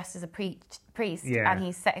is dressed as a priest, and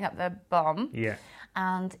he's setting up the bomb. Yeah.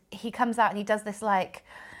 And he comes out and he does this like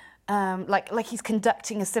he's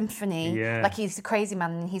conducting a symphony. Yeah. Like he's a crazy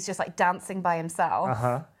man and he's just like dancing by himself.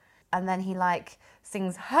 Uh-huh. And then he like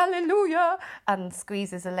sings Hallelujah and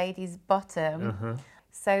squeezes a lady's bottom. Uh-huh.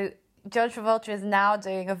 So John Travolta is now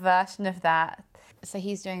doing a version of that. So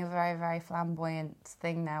he's doing a very, very flamboyant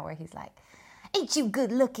thing now where he's like, ain't you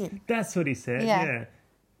good looking? That's what he said, yeah.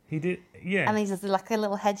 He did, yeah. And he's just like a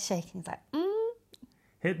little head shaking. He's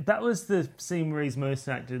like, That was the scene where he's most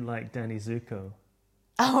acted like Danny Zuko.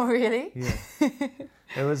 Oh, really? Yeah.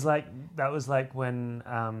 That was like when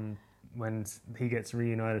when he gets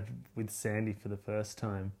reunited with Sandy for the first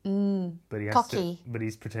time. But he has Cocky. but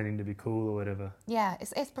he's pretending to be cool or whatever. Yeah,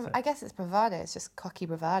 I guess it's bravado. It's just cocky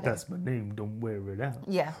bravado. That's my name, don't wear it out.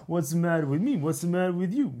 Yeah. What's the matter with me? What's the matter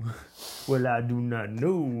with you? Well, I do not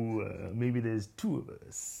know. Maybe there's two of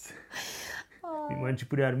us. Why don't you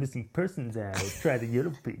put out a missing persons ad or try the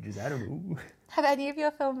yellow pages? I don't know. Have any of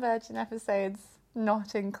your Film Virgin episodes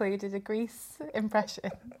not included a Grease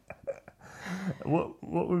impression? What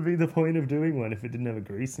would be the point of doing one if it didn't have a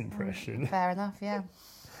Grease impression? Fair enough, yeah.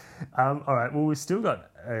 All right, well, we've still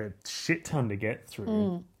got a shit ton to get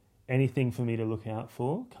through. Anything for me to look out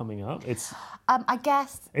for coming up? I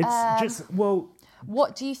guess...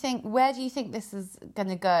 What do you think... Where do you think this is going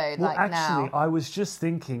to go, well, actually, now? I was just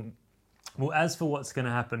thinking... Well, as for what's going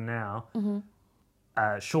to happen now,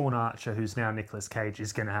 Sean Archer, who's now Nicolas Cage,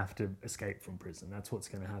 is going to have to escape from prison. That's what's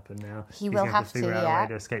going to happen now. He will have to, figure out yeah. a way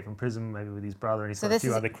to escape from prison, maybe with his brother, and he's got a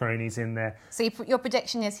few other cronies in there. So your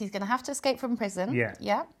prediction is he's going to have to escape from prison? Yeah.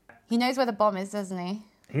 Yeah. He knows where the bomb is, doesn't he?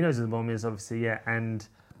 He knows where the bomb is, obviously, yeah. And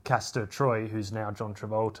Castor Troy, who's now John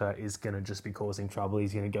Travolta, is going to just be causing trouble.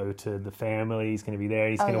 He's going to go to the family. He's going to be there.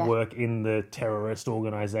 He's going to work in the terrorist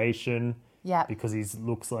organisation. Yeah. Because he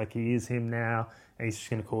looks like he is him now. And he's just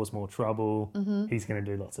going to cause more trouble. He's going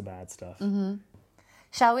to do lots of bad stuff.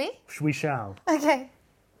 Shall we? We shall. Okay.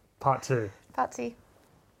 Part 2. Part 2.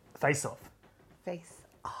 Face Off. Face.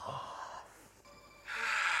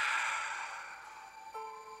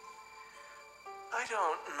 I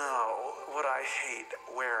don't know what I hate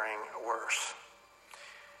wearing worse.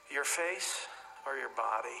 Your face or your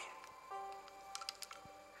body?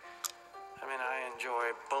 I mean, I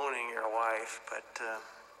enjoy boning your wife, but,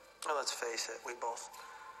 well, let's face it, we both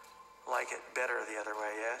like it better the other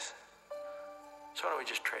way, yes? So why don't we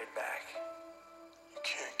just trade back? You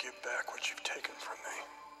can't get back what you've taken from me.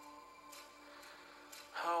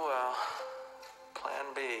 Oh, well, plan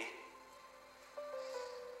B.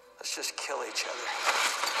 Let's just kill each other.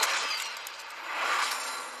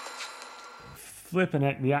 Flippin'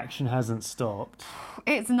 heck, the action hasn't stopped.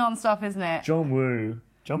 It's non-stop, isn't it? John Woo.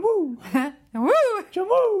 Woo! John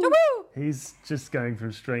Woo! Woo! He's just going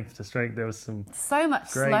from strength to strength. There was some so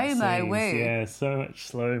much great slow-mo, scenes. woo. Yeah, so much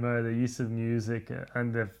slow-mo, the use of music,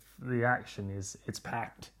 and the action it's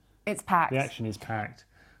packed. It's packed. The action is packed.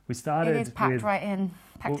 We started It is packed with, right in.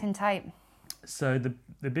 Packed in tight. So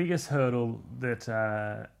the biggest hurdle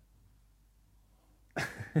that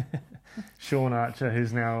Sean Archer,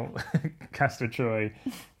 who's now Castor Troy,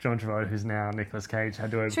 John Travolta, who's now Nicolas Cage,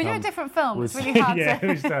 had to overcome. Should we do a different film? It's really hard yeah, to...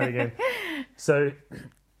 we start again. So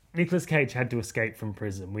Nicolas Cage had to escape from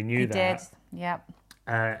prison. We knew that. He did, yep.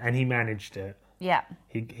 And he managed it. Yeah.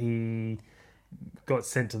 He got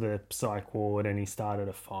sent to the psych ward and he started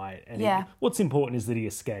a fight. And Yeah. what's important is that he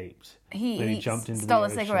escaped. He jumped into stole the a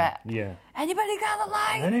ocean. cigarette. Yeah. Anybody got a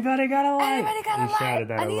light? Anybody got a light? Anybody got a He light? shouted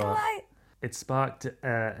that I a need a lot. light. It sparked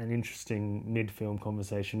an interesting mid-film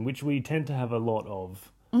conversation, which we tend to have a lot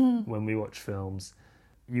of when we watch films.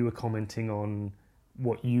 You were commenting on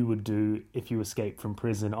what you would do if you escaped from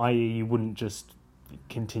prison, i.e. you wouldn't just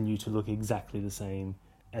continue to look exactly the same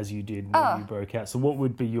as you did when you broke out. So what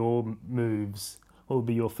would be your moves? What would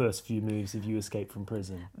be your first few moves if you escaped from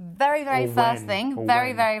prison? Very, very Or first when? thing. Or Very,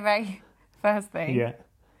 when? very, very first thing. Yeah.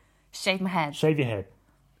 Shave my head. Shave your head.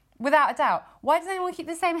 Without a doubt. Why does anyone keep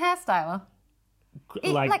the same hairstyle?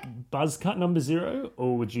 Like buzz cut number 0,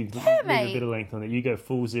 or would you leave a mate. bit of length on it? You go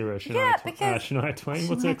full 0. Because- Shania Twain.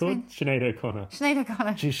 What's her called? Sinead O'Connor. Sinead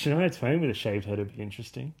O'Connor. Geez, Shania Twain with a shaved head would be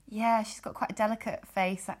interesting. Yeah, she's got quite a delicate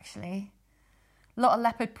face, actually. A lot of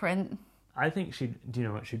leopard print. I think she'd. Do you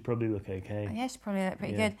know what? She'd probably look okay. Yeah, she's probably look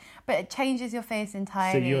pretty Yeah. good. But it changes your face So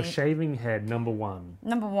entirely. you're shaving head number 1.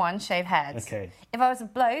 Number 1, shave heads. Okay. If I was a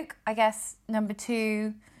bloke, I guess number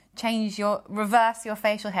 2, reverse your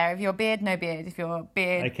facial hair. If you're beard, no beard. If you're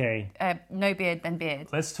beard, Okay. no beard, then beard.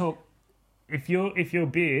 Let's talk. If you're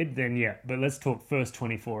beard, then yeah. But let's talk first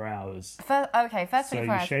 24 hours. First So 24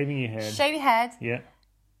 you're hours. shaving your head. Shave your head, Yeah.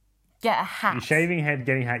 get a hat. You're shaving your head,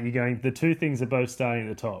 getting a hat. You're going. The two things are both starting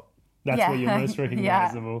at the top. That's Yeah. where you're most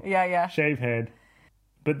recognisable. Yeah. Shave head.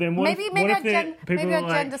 But then what Maybe if people I'd are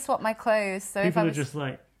gender swap my clothes. So if people I are was, just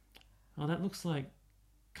like, oh, that looks like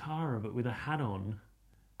Cara, but with a hat on.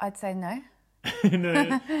 I'd say no.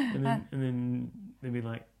 No, and then they'd be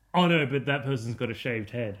like, oh no, but that person's got a shaved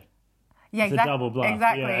head. Yeah, It's a exactly. double bluff.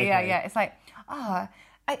 Exactly. Yeah, okay. Yeah. It's like,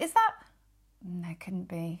 is that? No, it couldn't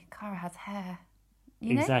be. Cara has hair.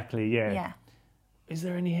 You know? Exactly, yeah. Yeah. Is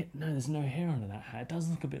there any? No, there's no hair under that hat. It does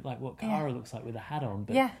look a bit like what Cara looks like with a hat on,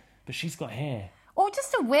 but Yeah. but she's got hair. Or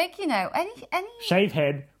just a wig, you know. Any Shave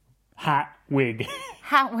head, hat, wig.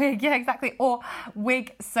 Hat wig, yeah, exactly. Or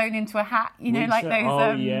wig sewn into a hat, you know, Wig like so- those...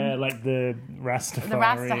 Oh, yeah, like the Rastafari. The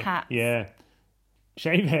Rasta hats. Yeah.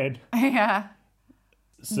 Shave head. Yeah.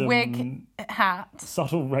 Some Wig hat.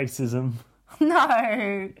 subtle racism.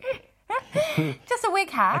 No. Just a wig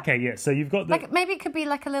hat. Okay, yeah, so you've got the... Like maybe it could be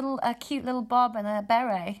like a cute little bob and a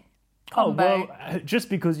beret. Oh, Combo. well, just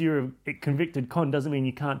because you're a convicted con doesn't mean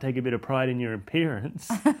you can't take a bit of pride in your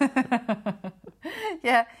appearance.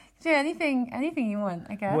 Yeah, do anything you want,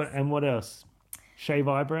 I guess. What else? Shave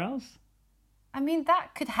eyebrows? I mean,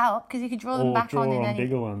 that could help because you could draw them Or back draw on in any...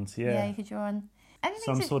 bigger ones, yeah. Yeah, you could draw on anything.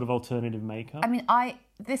 Some sort of alternative makeup. I mean,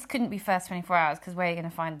 this couldn't be first 24 hours because where are you going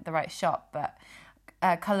to find the right shop? But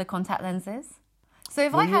colour contact lenses. So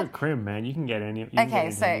if Well, I you're had... a crim, man. You can get any.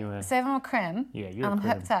 Okay, so if I'm a crim Yeah, and you're a I'm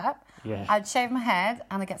crim. hooked up, Yeah. I'd shave my head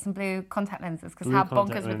and I'd get some blue contact lenses because Blue how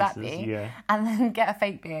contact bonkers would that lenses, be? yeah. And then get a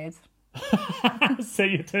fake beard. So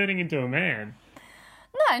you're turning into a man.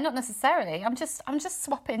 No, not necessarily. I'm just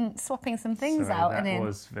swapping some things Sorry, out that and in.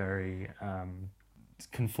 was very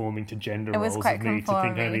conforming to gender It was roles quite of me to think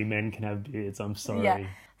conforming. only men can have beards. I'm sorry. Yeah.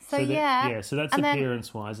 So So that's and then-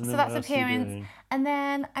 appearance-wise. And So then that's what else are you appearance. doing? And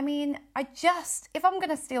then, I mean, if I'm going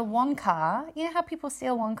to steal one car, you know how people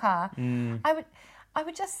steal one car? Mm. I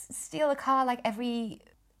would just steal a car like every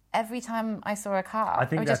time I saw a car. I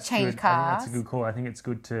think would that's just change good. cars. I think that's a good call. I think it's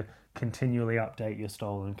good to continually update your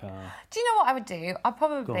stolen car. Do you know what I would do? I'd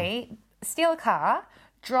probably steal a car,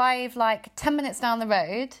 drive like 10 minutes down the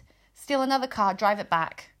road, steal another car, drive it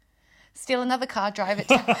back. Steal another car, drive it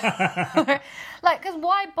down. Like, because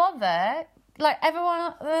why bother? Like,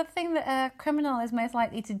 everyone, the thing that a criminal is most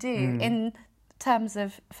likely to do in terms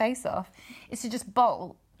of face-off is to just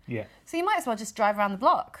bolt. Yeah. So you might as well just drive around the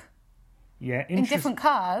block Yeah. in different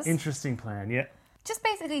cars. Interesting plan. Yeah. Just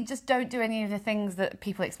basically just don't do any of the things that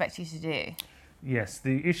people expect you to do. Yes.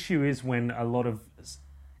 The issue is when a lot of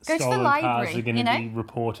Go to the stolen cars library, are going you to know? be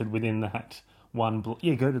reported within that one block.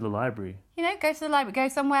 Yeah. Go to the library. You know, go to the library, go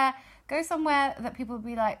somewhere that people will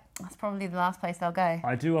be like, that's probably the last place they'll go.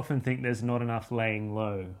 I do often think there's not enough laying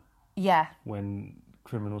low Yeah. when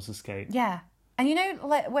criminals escape. Yeah. And you know,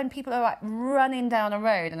 like when people are like running down a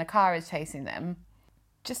road and a car is chasing them,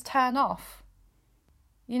 just turn off.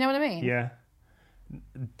 You know what I mean? Yeah,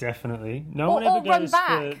 definitely. No Or- one ever or run goes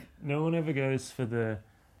back. No one ever goes for the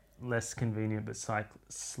less convenient but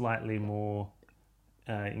slightly more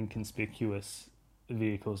inconspicuous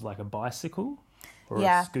vehicles like a bicycle or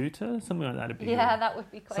Yeah. a scooter, something like that. Would be Yeah, good. that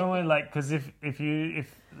would be quite Somewhere like, because if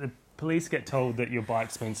the police get told that your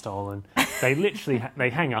bike's been stolen, they literally they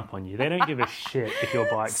hang up on you. They don't give a shit if your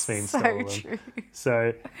bike's been stolen. true.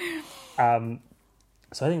 So,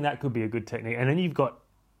 so I think that could be a good technique. And then you've got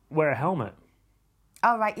wear a helmet.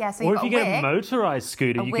 Oh, right, yeah. So Or you've if got you a get a wig. motorised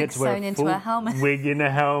scooter, you wig get to wear sewn a into full a helmet. wig in a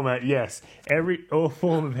helmet. Yes, all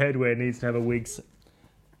form of headwear needs to have a wig.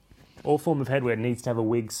 All form of headwear needs to have a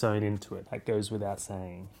wig sewn into it. That goes without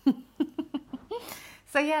saying.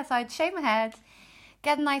 So yeah, so I'd shave my head,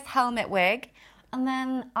 get a nice helmet wig, and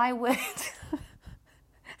then I would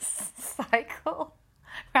cycle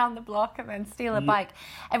around the block and then steal a bike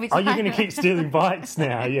every Are time. you going to keep stealing bikes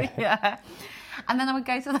now? Yeah. Yeah. And then I would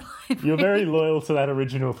go to the library. You're very loyal to that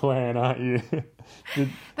original plan, aren't you?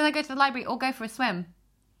 Then I go to the library or go for a swim.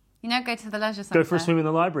 You know, go to the leisure centre. Go for a swim in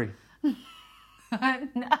the library. No.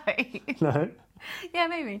 No. Yeah,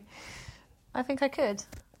 maybe. I think I could.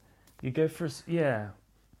 You go for yeah.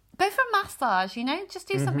 Go for a massage, you know? Just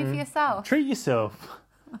do something for yourself. Treat yourself.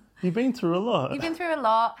 You've been through a lot. You've been through a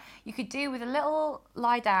lot. You could do with a little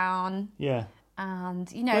lie down. Yeah.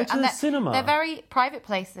 And, you know... Go to and the cinema. They're very private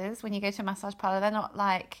places when you go to a massage parlour. They're not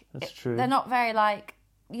like... That's true. They're not very like...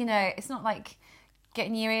 You know, it's not like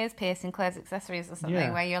getting your ears pierced in Claire's Accessories or something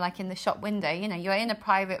Yeah. where you're like in the shop window. You know, you're in a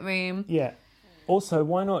private room. Yeah. Also,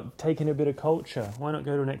 why not take in a bit of culture? Why not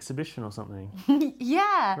go to an exhibition or something?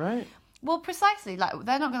 Yeah. Right? Well, precisely. Like,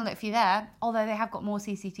 they're not going to look for you there, although they have got more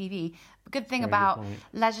CCTV. The good thing Very good about point.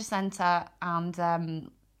 leisure centre, and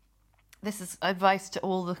this is advice to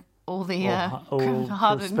all the All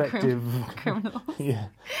hardened prospective criminals. Yeah.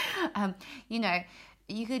 You know,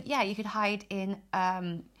 you could hide in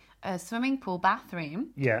a swimming pool bathroom.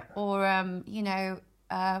 Yeah. Or you know,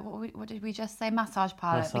 what did we just say? Massage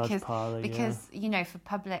parlour. Massage parlour, because you know, for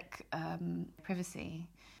public privacy.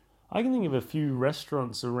 I can think of a few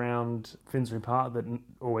restaurants around Finsbury Park that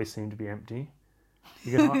always seem to be empty.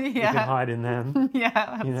 You can, you can hide in them. Yeah,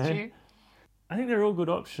 that's You know? true. I think they're all good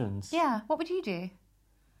options. Yeah. What would you do?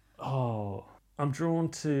 Oh, I'm drawn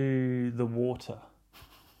to the water.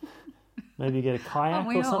 Maybe get a kayak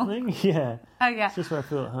we or all? something. Yeah. Oh, yeah. It's just where I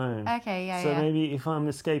feel at home. Okay, yeah, So yeah. maybe if I'm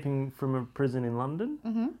escaping from a prison in London,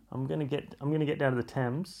 I'm gonna get down to the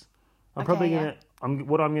Thames. I'm probably yeah.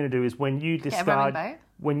 what I'm gonna do is when you Get a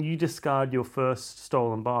rowing discard boat? your first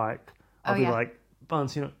stolen bike, I'll be yeah. like,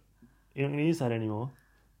 Bunce, you're not gonna use that anymore.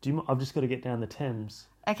 I've just got to get down the Thames.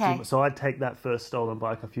 Okay. So I'd take that first stolen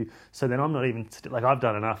bike off you. So then I'm not even I've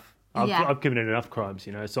done enough. I've committed enough crimes,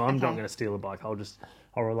 So I'm not going to steal a bike.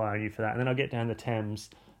 I'll rely on you for that. And then I'll get down the Thames,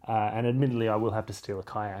 and admittedly I will have to steal a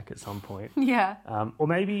kayak at some point. Yeah. Or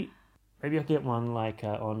maybe I'll get one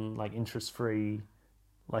on interest free,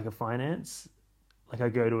 like a finance. Like I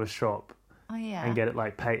go to a shop and get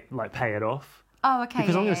it pay it off. Oh, okay.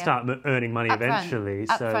 Because I'm going to start earning money eventually.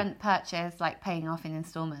 Upfront purchase, like paying off in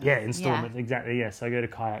installments. Yeah, installments, exactly. Yeah, so I go to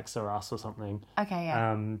Kayaks or Us or something. Okay,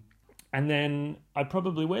 yeah. And then I'd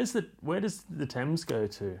probably where does the Thames go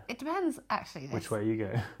to? It depends, actually. Which way you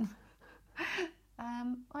go?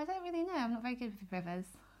 I don't really know. I'm not very good with rivers.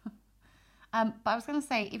 But I was going to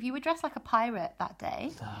say, if you were dressed like a pirate that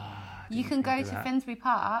day, you can go to Finsbury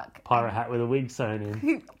Park. Pirate hat with a wig sewn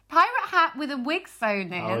in. Pirate hat with a wig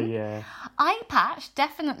sewn in. Oh, yeah. Eye patch,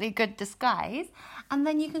 definitely good disguise. And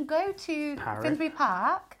then you can go to Finsbury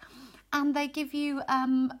Park and they give you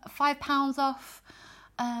 £5 off.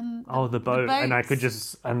 The boat. And I could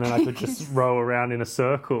just row around in a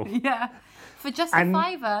circle. Yeah. For just a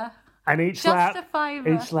fiver. And each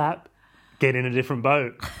lap, get in a different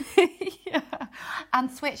boat. Yeah.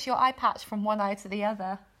 And switch your eye patch from one eye to the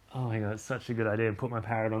other. Oh my God, it's such a good idea. And put my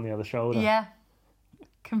parrot on the other shoulder. Yeah.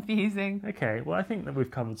 Confusing. Okay, well, I think that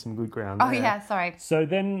we've covered some good ground there. Oh, yeah, sorry. So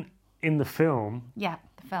then in the film... Yeah,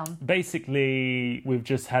 the film. Basically, we've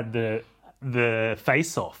just had the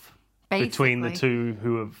face-off between the two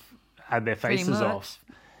who have had their faces off.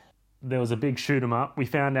 There was a big shoot-'em-up. We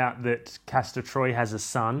found out that Castor Troy has a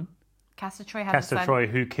son. Castor Troy,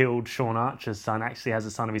 who killed Sean Archer's son, actually has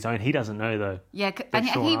a son of his own. He doesn't know, though. Yeah, and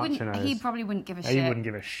he probably wouldn't give a shit. He wouldn't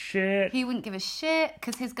give a shit. He wouldn't give a shit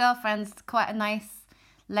because his girlfriend's quite a nice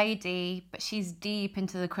lady, but she's deep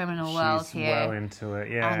into the criminal world here. She's well into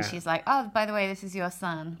it, yeah. And she's like, oh, by the way, this is your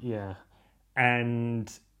son. Yeah.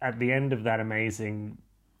 And at the end of that amazing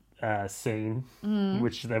scene,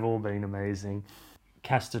 which they've all been amazing,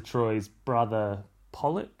 Castor Troy's brother,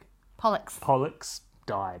 Pollux,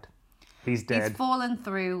 died. He's dead. He's fallen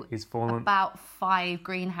through about 5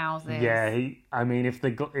 greenhouses. Yeah,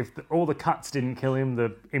 if all the cuts didn't kill him,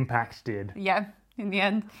 the impact did. Yeah, in the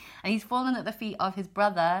end. And he's fallen at the feet of his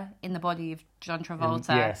brother in the body of John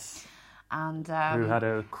Travolta. Yes. And who had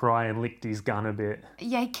to cry and licked his gun a bit.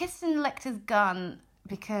 Yeah, he kissed and licked his gun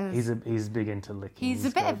because he's big into licking. He's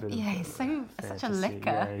such a licker.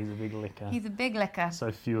 Yeah, he's a big licker. He's a big licker.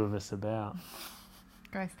 So few of us about.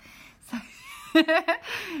 Gross.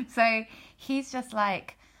 So he's just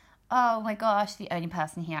like, oh my gosh, the only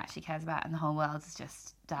person he actually cares about in the whole world has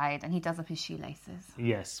just died, and he does up his shoelaces.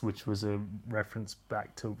 Yes, which was a reference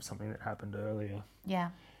back to something that happened earlier.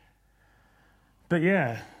 Yeah. But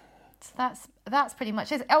yeah. So that's pretty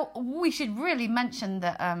much it. Oh, we should really mention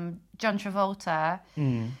that John Travolta,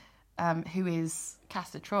 who is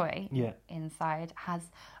Castor Troy inside, has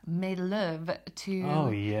made love to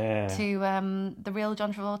the real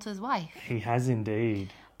John Travolta's wife. He has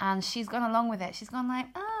indeed. And she's gone along with it. She's gone like,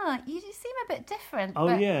 you seem a bit different. Oh,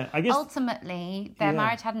 but yeah. I guess ultimately their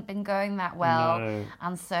marriage hadn't been going that well. No.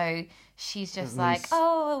 And so she's just like,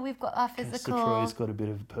 we've got our physical. Castor Troy's got a bit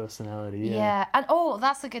of a personality, yeah. And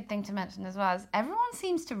that's a good thing to mention as well. Is everyone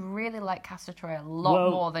seems to really like Castor Troy a lot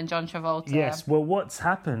more than John Travolta. Yes. Well, what's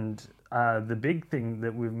happened, the big thing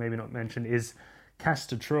that we've maybe not mentioned is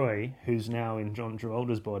Castor Troy, who's now in John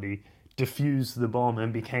Travolta's body, defused the bomb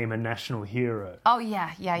and became a national hero. Oh,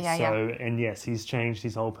 yeah. And yes, he's changed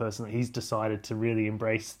his whole personality. He's decided to really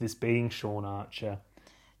embrace this being Sean Archer.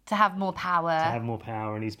 To have more power.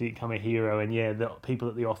 And he's become a hero. And the people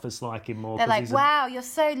at the office like him more. They're like, wow, you're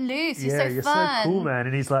so loose, you're so you're fun. So cool, man.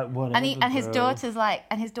 And he's like, whatever. And his daughter's like,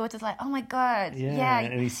 oh my God,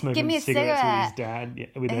 And he's smoking give me a cigarette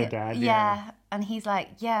with her dad. Yeah. And he's like,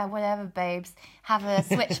 yeah, whatever, babes. Have a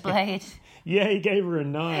switchblade. Yeah, he gave her a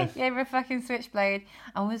knife. He gave her a fucking switchblade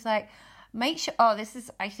and was like, make sure...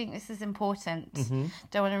 I think this is important. Mm-hmm.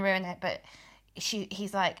 Don't want to ruin it, but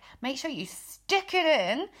he's like, make sure you stick it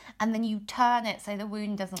in and then you turn it so the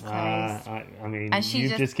wound doesn't close. I mean,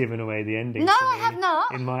 you've just given away the ending. No, I have not.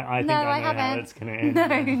 I think I know how it's going to end.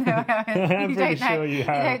 No, I haven't. I'm pretty sure you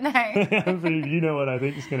have. You don't know. You know what I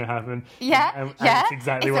think is going to happen. Yeah, and that's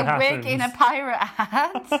exactly what happens. It's a wig in a pirate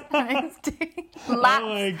hat and it's doing laps.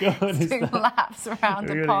 Oh my God. It's doing laps around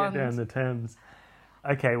a pond. Get down the Thames.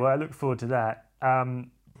 Okay, well, I look forward to that.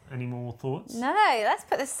 Any more thoughts? No, let's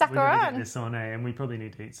put this sucker We're gonna on. get this on, and we probably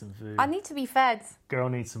need to eat some food. I need to be fed. Girl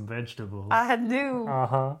needs some vegetables. I do.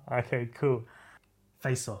 Uh-huh. Okay, cool.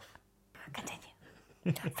 Face off.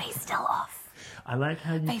 Continue. Face still off. I like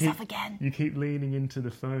how you Face off again. You keep leaning into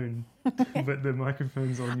the phone, but the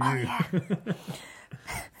microphone's on you. Oh, yeah.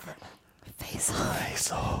 Face off.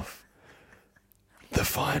 Face off. The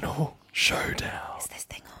final showdown. Is this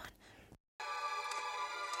thing on?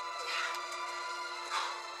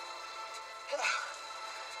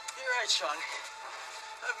 You're right, Sean.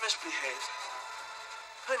 I've misbehaved.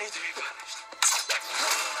 I need to be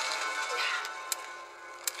punished.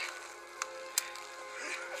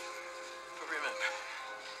 But remember,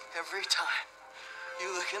 every time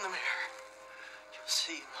you look in the mirror, you'll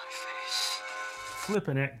see my face.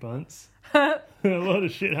 Flippin' neck bunts. A lot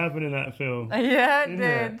of shit happened in that film. Yeah, it Didn't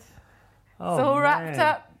did. it? Oh, It's all wrapped man.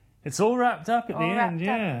 up It's all wrapped up at the All end, wrapped up.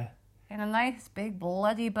 yeah. in a nice big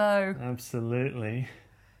bloody bow. Absolutely.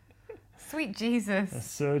 Sweet Jesus. A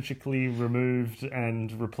surgically removed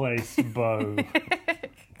and replaced bow.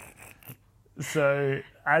 So,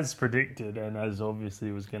 as predicted, and as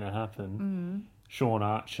obviously was going to happen, Sean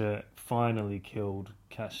Archer finally killed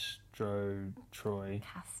Castor Troy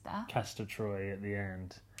at the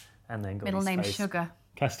end, and then got Middle his name face. Sugar.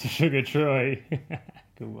 Castor Sugar Troy.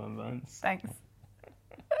 Good one, Vance. Thanks.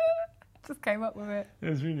 Just came up with it. It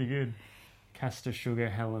was really good. Castor Sugar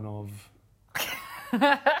Helenov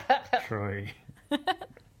Troy.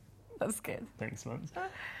 That's good. Thanks, Vance.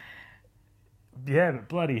 Yeah, but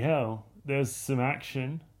bloody hell, there's some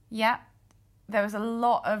action. Yeah. There was a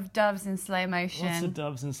lot of doves in slow motion. Lots of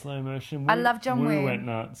doves in slow motion. I love John Woo. We went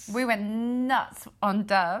nuts. We went nuts on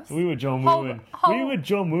doves. We were John Whole- Wooing. whole- We were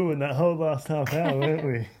John Wooing that whole last half hour, weren't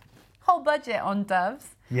we? Whole budget on doves.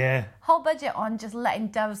 Yeah. Whole budget on just letting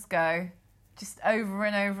doves go. Just over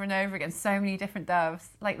and over and over again. So many different doves.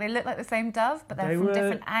 Like, they look like the same dove, but they're They from were-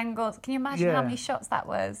 different angles. Can you imagine Yeah. how many shots that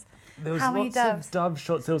was? There was How many lots doves? of dove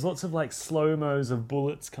shots. There was lots of like slow-mos of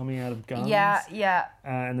bullets coming out of guns. Yeah, yeah.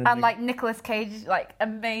 And then And the- like Nicolas Cage, like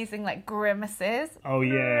amazing like grimaces. Oh,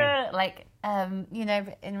 yeah. Like you know,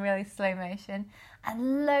 but in really slow motion.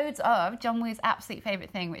 And loads of John Woo's absolute favourite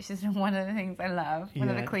thing, which is one of the things I love, one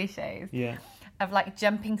of the Yeah. cliches. Yeah. Of like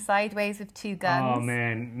jumping sideways with two guns. Oh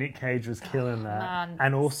man, Nick Cage was killing that. man,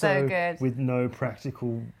 And also so good. with no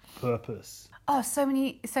practical purpose. Oh, so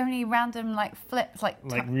many random like flips, like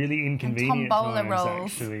Really inconvenient tombola times,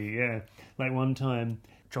 rolls. actually, yeah. Like one time,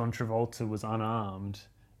 John Travolta was unarmed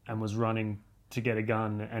and was running to get a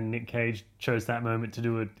gun, and Nick Cage chose that moment to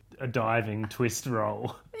do a diving twist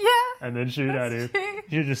roll yeah, and then shoot at him. true.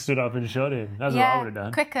 You just stood up and shot him. That's what I would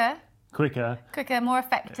have done. Quicker, more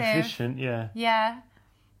effective. efficient, yeah. Yeah,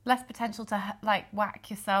 less potential to like whack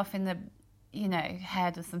yourself in the, you know,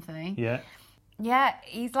 head or something. Yeah. Yeah,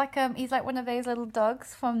 he's like one of those little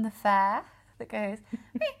dogs from the fair that goes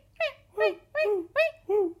wee, wee, wee,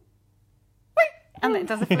 wee, wee, and it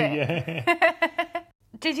does a flip. Yeah.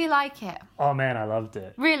 Did you like it? Oh man, I loved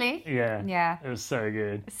it. Really? Yeah. Yeah. It was so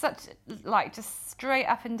good. It's such like just straight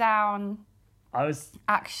up and down I was,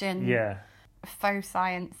 action. yeah. Faux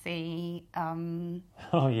sciencey.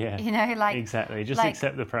 Oh yeah. You know, like Exactly. Just like-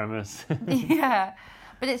 accept the premise. yeah.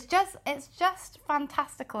 But it's just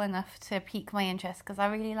fantastical enough to pique my interest because I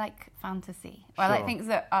really like fantasy. Or I like Sure. things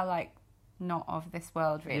that are like not of this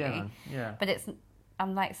world really. Yeah, yeah. But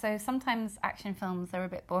I'm like, so sometimes action films are a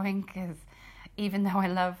bit boring because even though I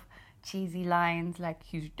love cheesy lines like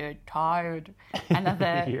 "he's dead tired" and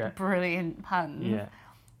other Yeah. brilliant puns, Yeah.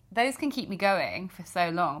 those can keep me going for so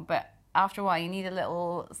long. But after a while, you need a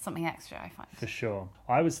little something extra, I find. For sure.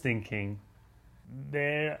 I was thinking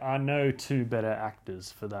there are no two better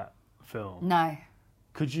actors for that film. No.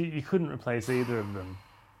 You couldn't replace either of them.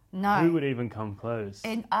 No. Who would even come close? Do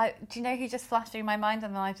you know who just flashed through my mind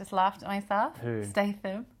and then I just laughed at myself? Who?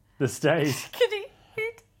 Statham. The stage.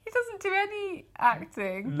 He doesn't do any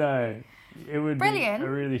acting. No. It would Brilliant. be a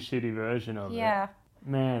really shitty version of Yeah. it.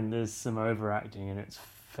 Man, there's some overacting and it's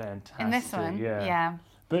fantastic. In this one, yeah.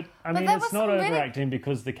 But, I mean, there it's was not some really- overacting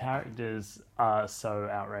because the characters are so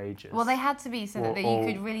outrageous. Well, they had to be so that you Or-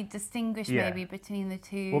 could really distinguish yeah. maybe between the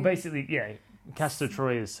two. Well, basically, yeah. Castor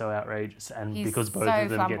Troy is so outrageous, and He's because both so of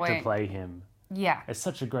them get to flamboyant. play him, Yeah, it's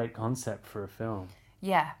such a great concept for a film.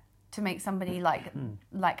 yeah. To make somebody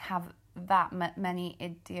like have that many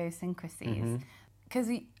idiosyncrasies. Because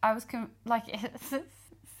I was like, it's as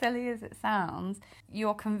silly as it sounds,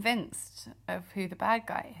 you're convinced of who the bad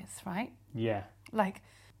guy is, right? Yeah. Like,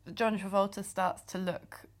 John Travolta starts to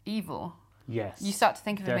look evil. Yes. You start to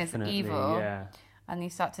think of him as Definitely, evil. Yeah. And you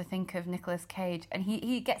start to think of Nicolas Cage. And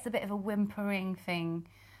he gets a bit of a whimpering thing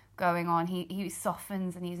going on. He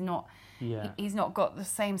softens, and he's not got the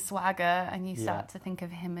same swagger, and you start to think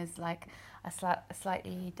of him as like a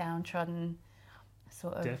slightly downtrodden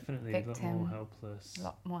sort of Definitely victim. a lot more helpless. A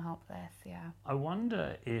lot more helpless, yeah. I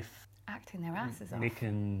wonder if Acting their asses off. Nick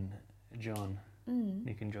and John,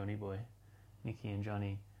 Nick and Johnny Boy, Nicky and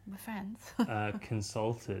Johnny, We're friends.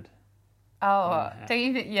 consulted Oh, do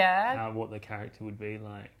you think, yeah? what the character would be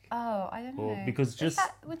like. Oh, I don't know. Because would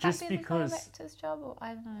that be because the director's job, or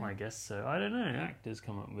I don't know. I guess so. I don't know. Actors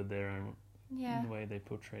come up with their own Yeah. the way they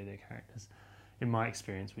portray their characters. In my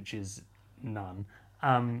experience, which is none.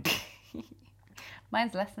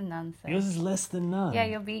 Mine's less than none, so. Yours is less than none. Yeah,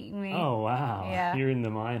 you're beating me. Oh wow! Yeah. You're in the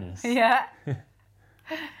minus. Yeah.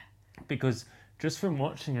 Because just from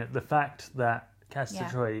watching it, the fact that Castor Yeah.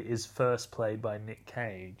 Troy is first played by Nick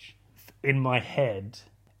Cage, in my head,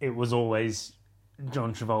 it was always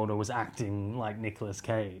John Travolta was acting like Nicolas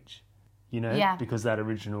Cage, you know, Yeah. because that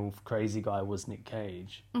original crazy guy was Nick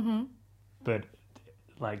Cage. Mm-hmm. But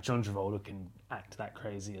like John Travolta can act that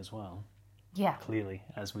crazy as well, Yeah. clearly,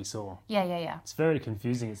 as we saw. Yeah. It's very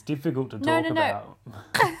confusing. It's difficult to No, talk no. about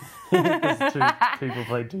because two people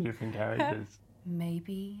play two different characters.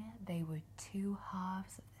 Maybe they were two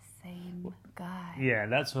halves of the same guy. Yeah,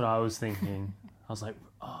 that's what I was thinking. I was like,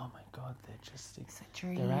 oh my god, It's a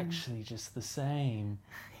dream. they're actually just the same.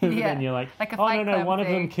 Yeah, And you're like like a oh Fight no, Club one of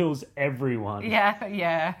them thing. kills everyone. Yeah.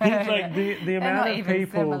 It's like the amount not of even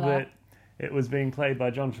people similar. that it was being played by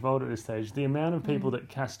John Travolta at this stage, the amount of people that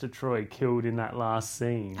Castor Troy killed in that last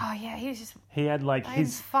scene. Oh yeah, he was just He had like he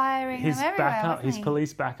was firing his them everywhere, backup, wasn't his he?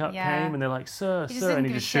 police backup Yeah. came, and they're like, sir, He just sir, didn't and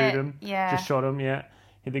he give a just shoot shit. him. Yeah. Just shot him, yeah.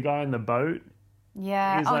 The guy in the boat.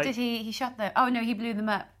 Yeah. He was Oh, like- did he shot them? Oh no, he blew them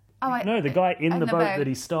up. Oh, No, the guy in the boat that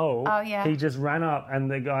he stole, Oh, yeah. he just ran up, and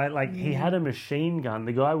the guy, like, he had a machine gun.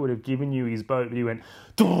 The guy would have given you his boat, but he went,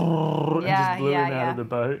 and just blew him out of the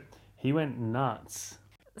boat. He went nuts.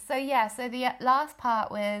 So yeah, so the last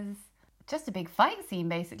part was just a big fight scene,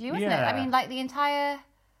 basically, wasn't it? Yeah. I mean, like the entire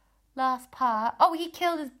last part. Oh, he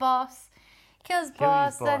killed his boss. And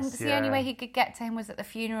the only yeah. way he could get to him was at the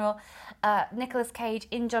funeral. Nicolas Cage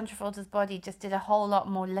in John Travolta's body just did a whole lot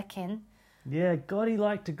more licking. Yeah, God, he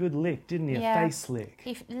liked a good lick, didn't he? Yeah. A face lick.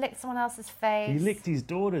 He licked someone else's face. He licked his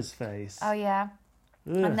daughter's face. Oh yeah.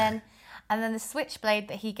 Ugh. And then the switchblade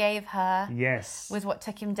that he gave her Yes. was what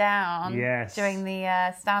took him down Yes. during the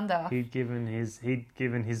standoff. He'd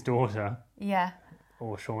given his daughter, Yeah.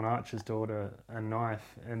 or Sean Archer's daughter, a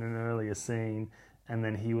knife in an earlier scene, and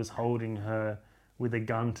then he was holding her with a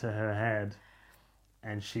gun to her head,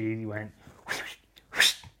 and she went,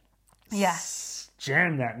 Yeah.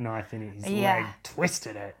 jammed that knife in his Yeah. leg,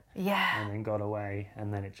 twisted it, Yeah. and then got away,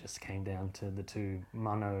 and then it just came down to the two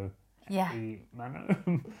Mano. Yeah. Mano.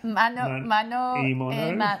 Imono.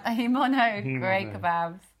 Great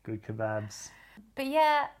kebabs. Good kebabs. But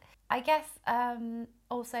yeah, I guess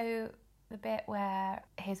also the bit where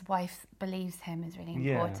his wife believes him is really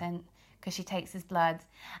Yeah. important because she takes his blood.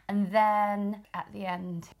 And then at the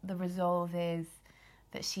end, the resolve is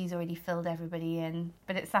that she's already filled everybody in.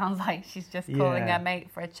 But it sounds like she's just calling Yeah. her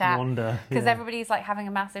mate for a chat. Wanda. Because yeah. everybody's like having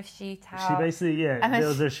a massive shootout. She basically, And then there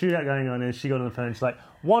was a shootout going on, and she got on the phone. And she's like,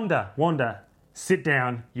 Wanda, sit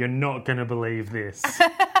down. You're not gonna believe this.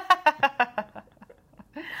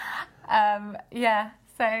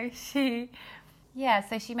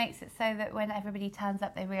 So she makes it so that when everybody turns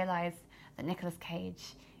up, they realise that Nicolas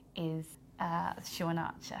Cage is Sean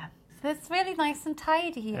Archer. So it's really nice and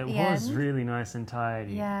tidy at It the was end. really nice and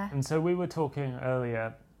tidy. Yeah. And so we were talking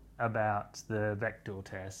earlier about the Bechdel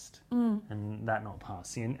test and that not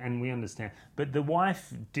passing, and we understand. But the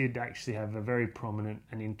wife did actually have a very prominent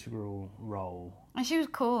and integral role And she was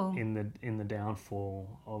cool. in the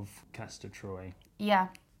downfall of Castor Troy. Yeah.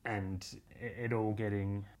 And it all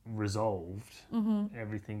getting resolved,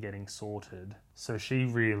 everything getting sorted. So she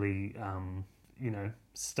really,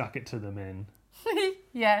 stuck it to the men,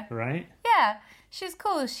 Yeah. right? Yeah. She was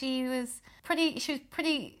cool. She was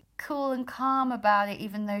pretty cool and calm about it,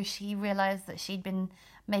 even though she realised that she'd been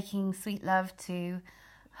making sweet love to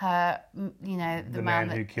her, the man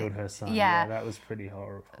who killed her son. Yeah. That was pretty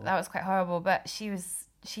horrible. That was quite horrible, but she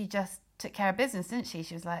just took care of business, didn't she?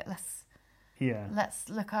 She was like, let's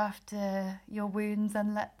look after your wounds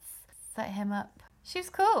and let's set him up. She was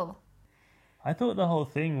cool. I thought the whole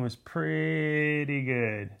thing was pretty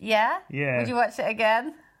good. Yeah? Yeah. Would you watch it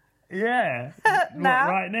again? Yeah. Now?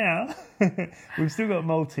 What, right now? We've still got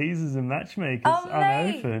Maltesers and matchmakers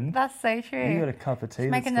mate, unopened. that's so true. You got a cup of tea.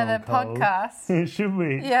 Make that's another gone cold. podcast. Should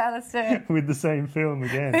we? Yeah, let's do it. With the same film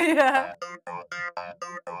again. Yeah.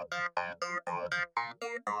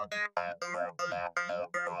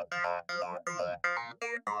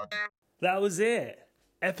 That was it.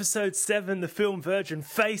 Episode 7, the film Virgin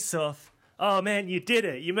Face Off. Oh man, you did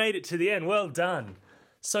it. You made it to the end. Well done.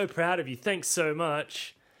 So proud of you. Thanks so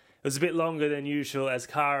much. It was a bit longer than usual as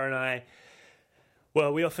Cara and I,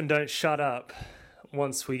 well, we often don't shut up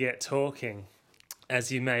once we get talking,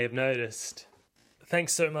 as you may have noticed.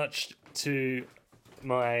 Thanks so much to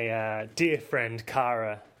my dear friend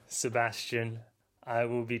Cara Sebastian. I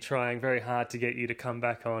will be trying very hard to get you to come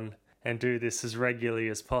back on and do this as regularly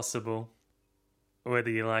as possible, whether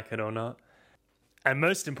you like it or not. And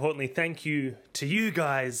most importantly, thank you to you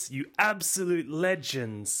guys, you absolute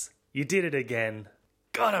legends. You did it again.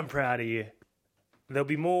 God, I'm proud of you. There'll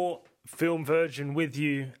be more Film Virgin with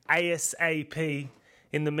you ASAP.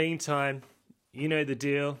 In the meantime, you know the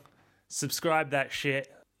deal. Subscribe that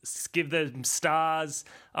shit. Give them stars.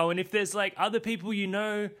 Oh, and if there's like other people you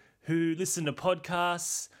know who listen to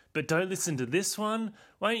podcasts but don't listen to this one,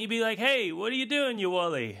 why don't you be like, hey, what are you doing, you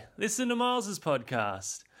Wally? Listen to Myles's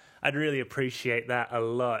podcast. I'd really appreciate that a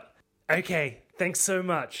lot. Okay, thanks so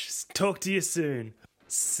much. Talk to you soon.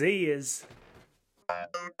 See yous.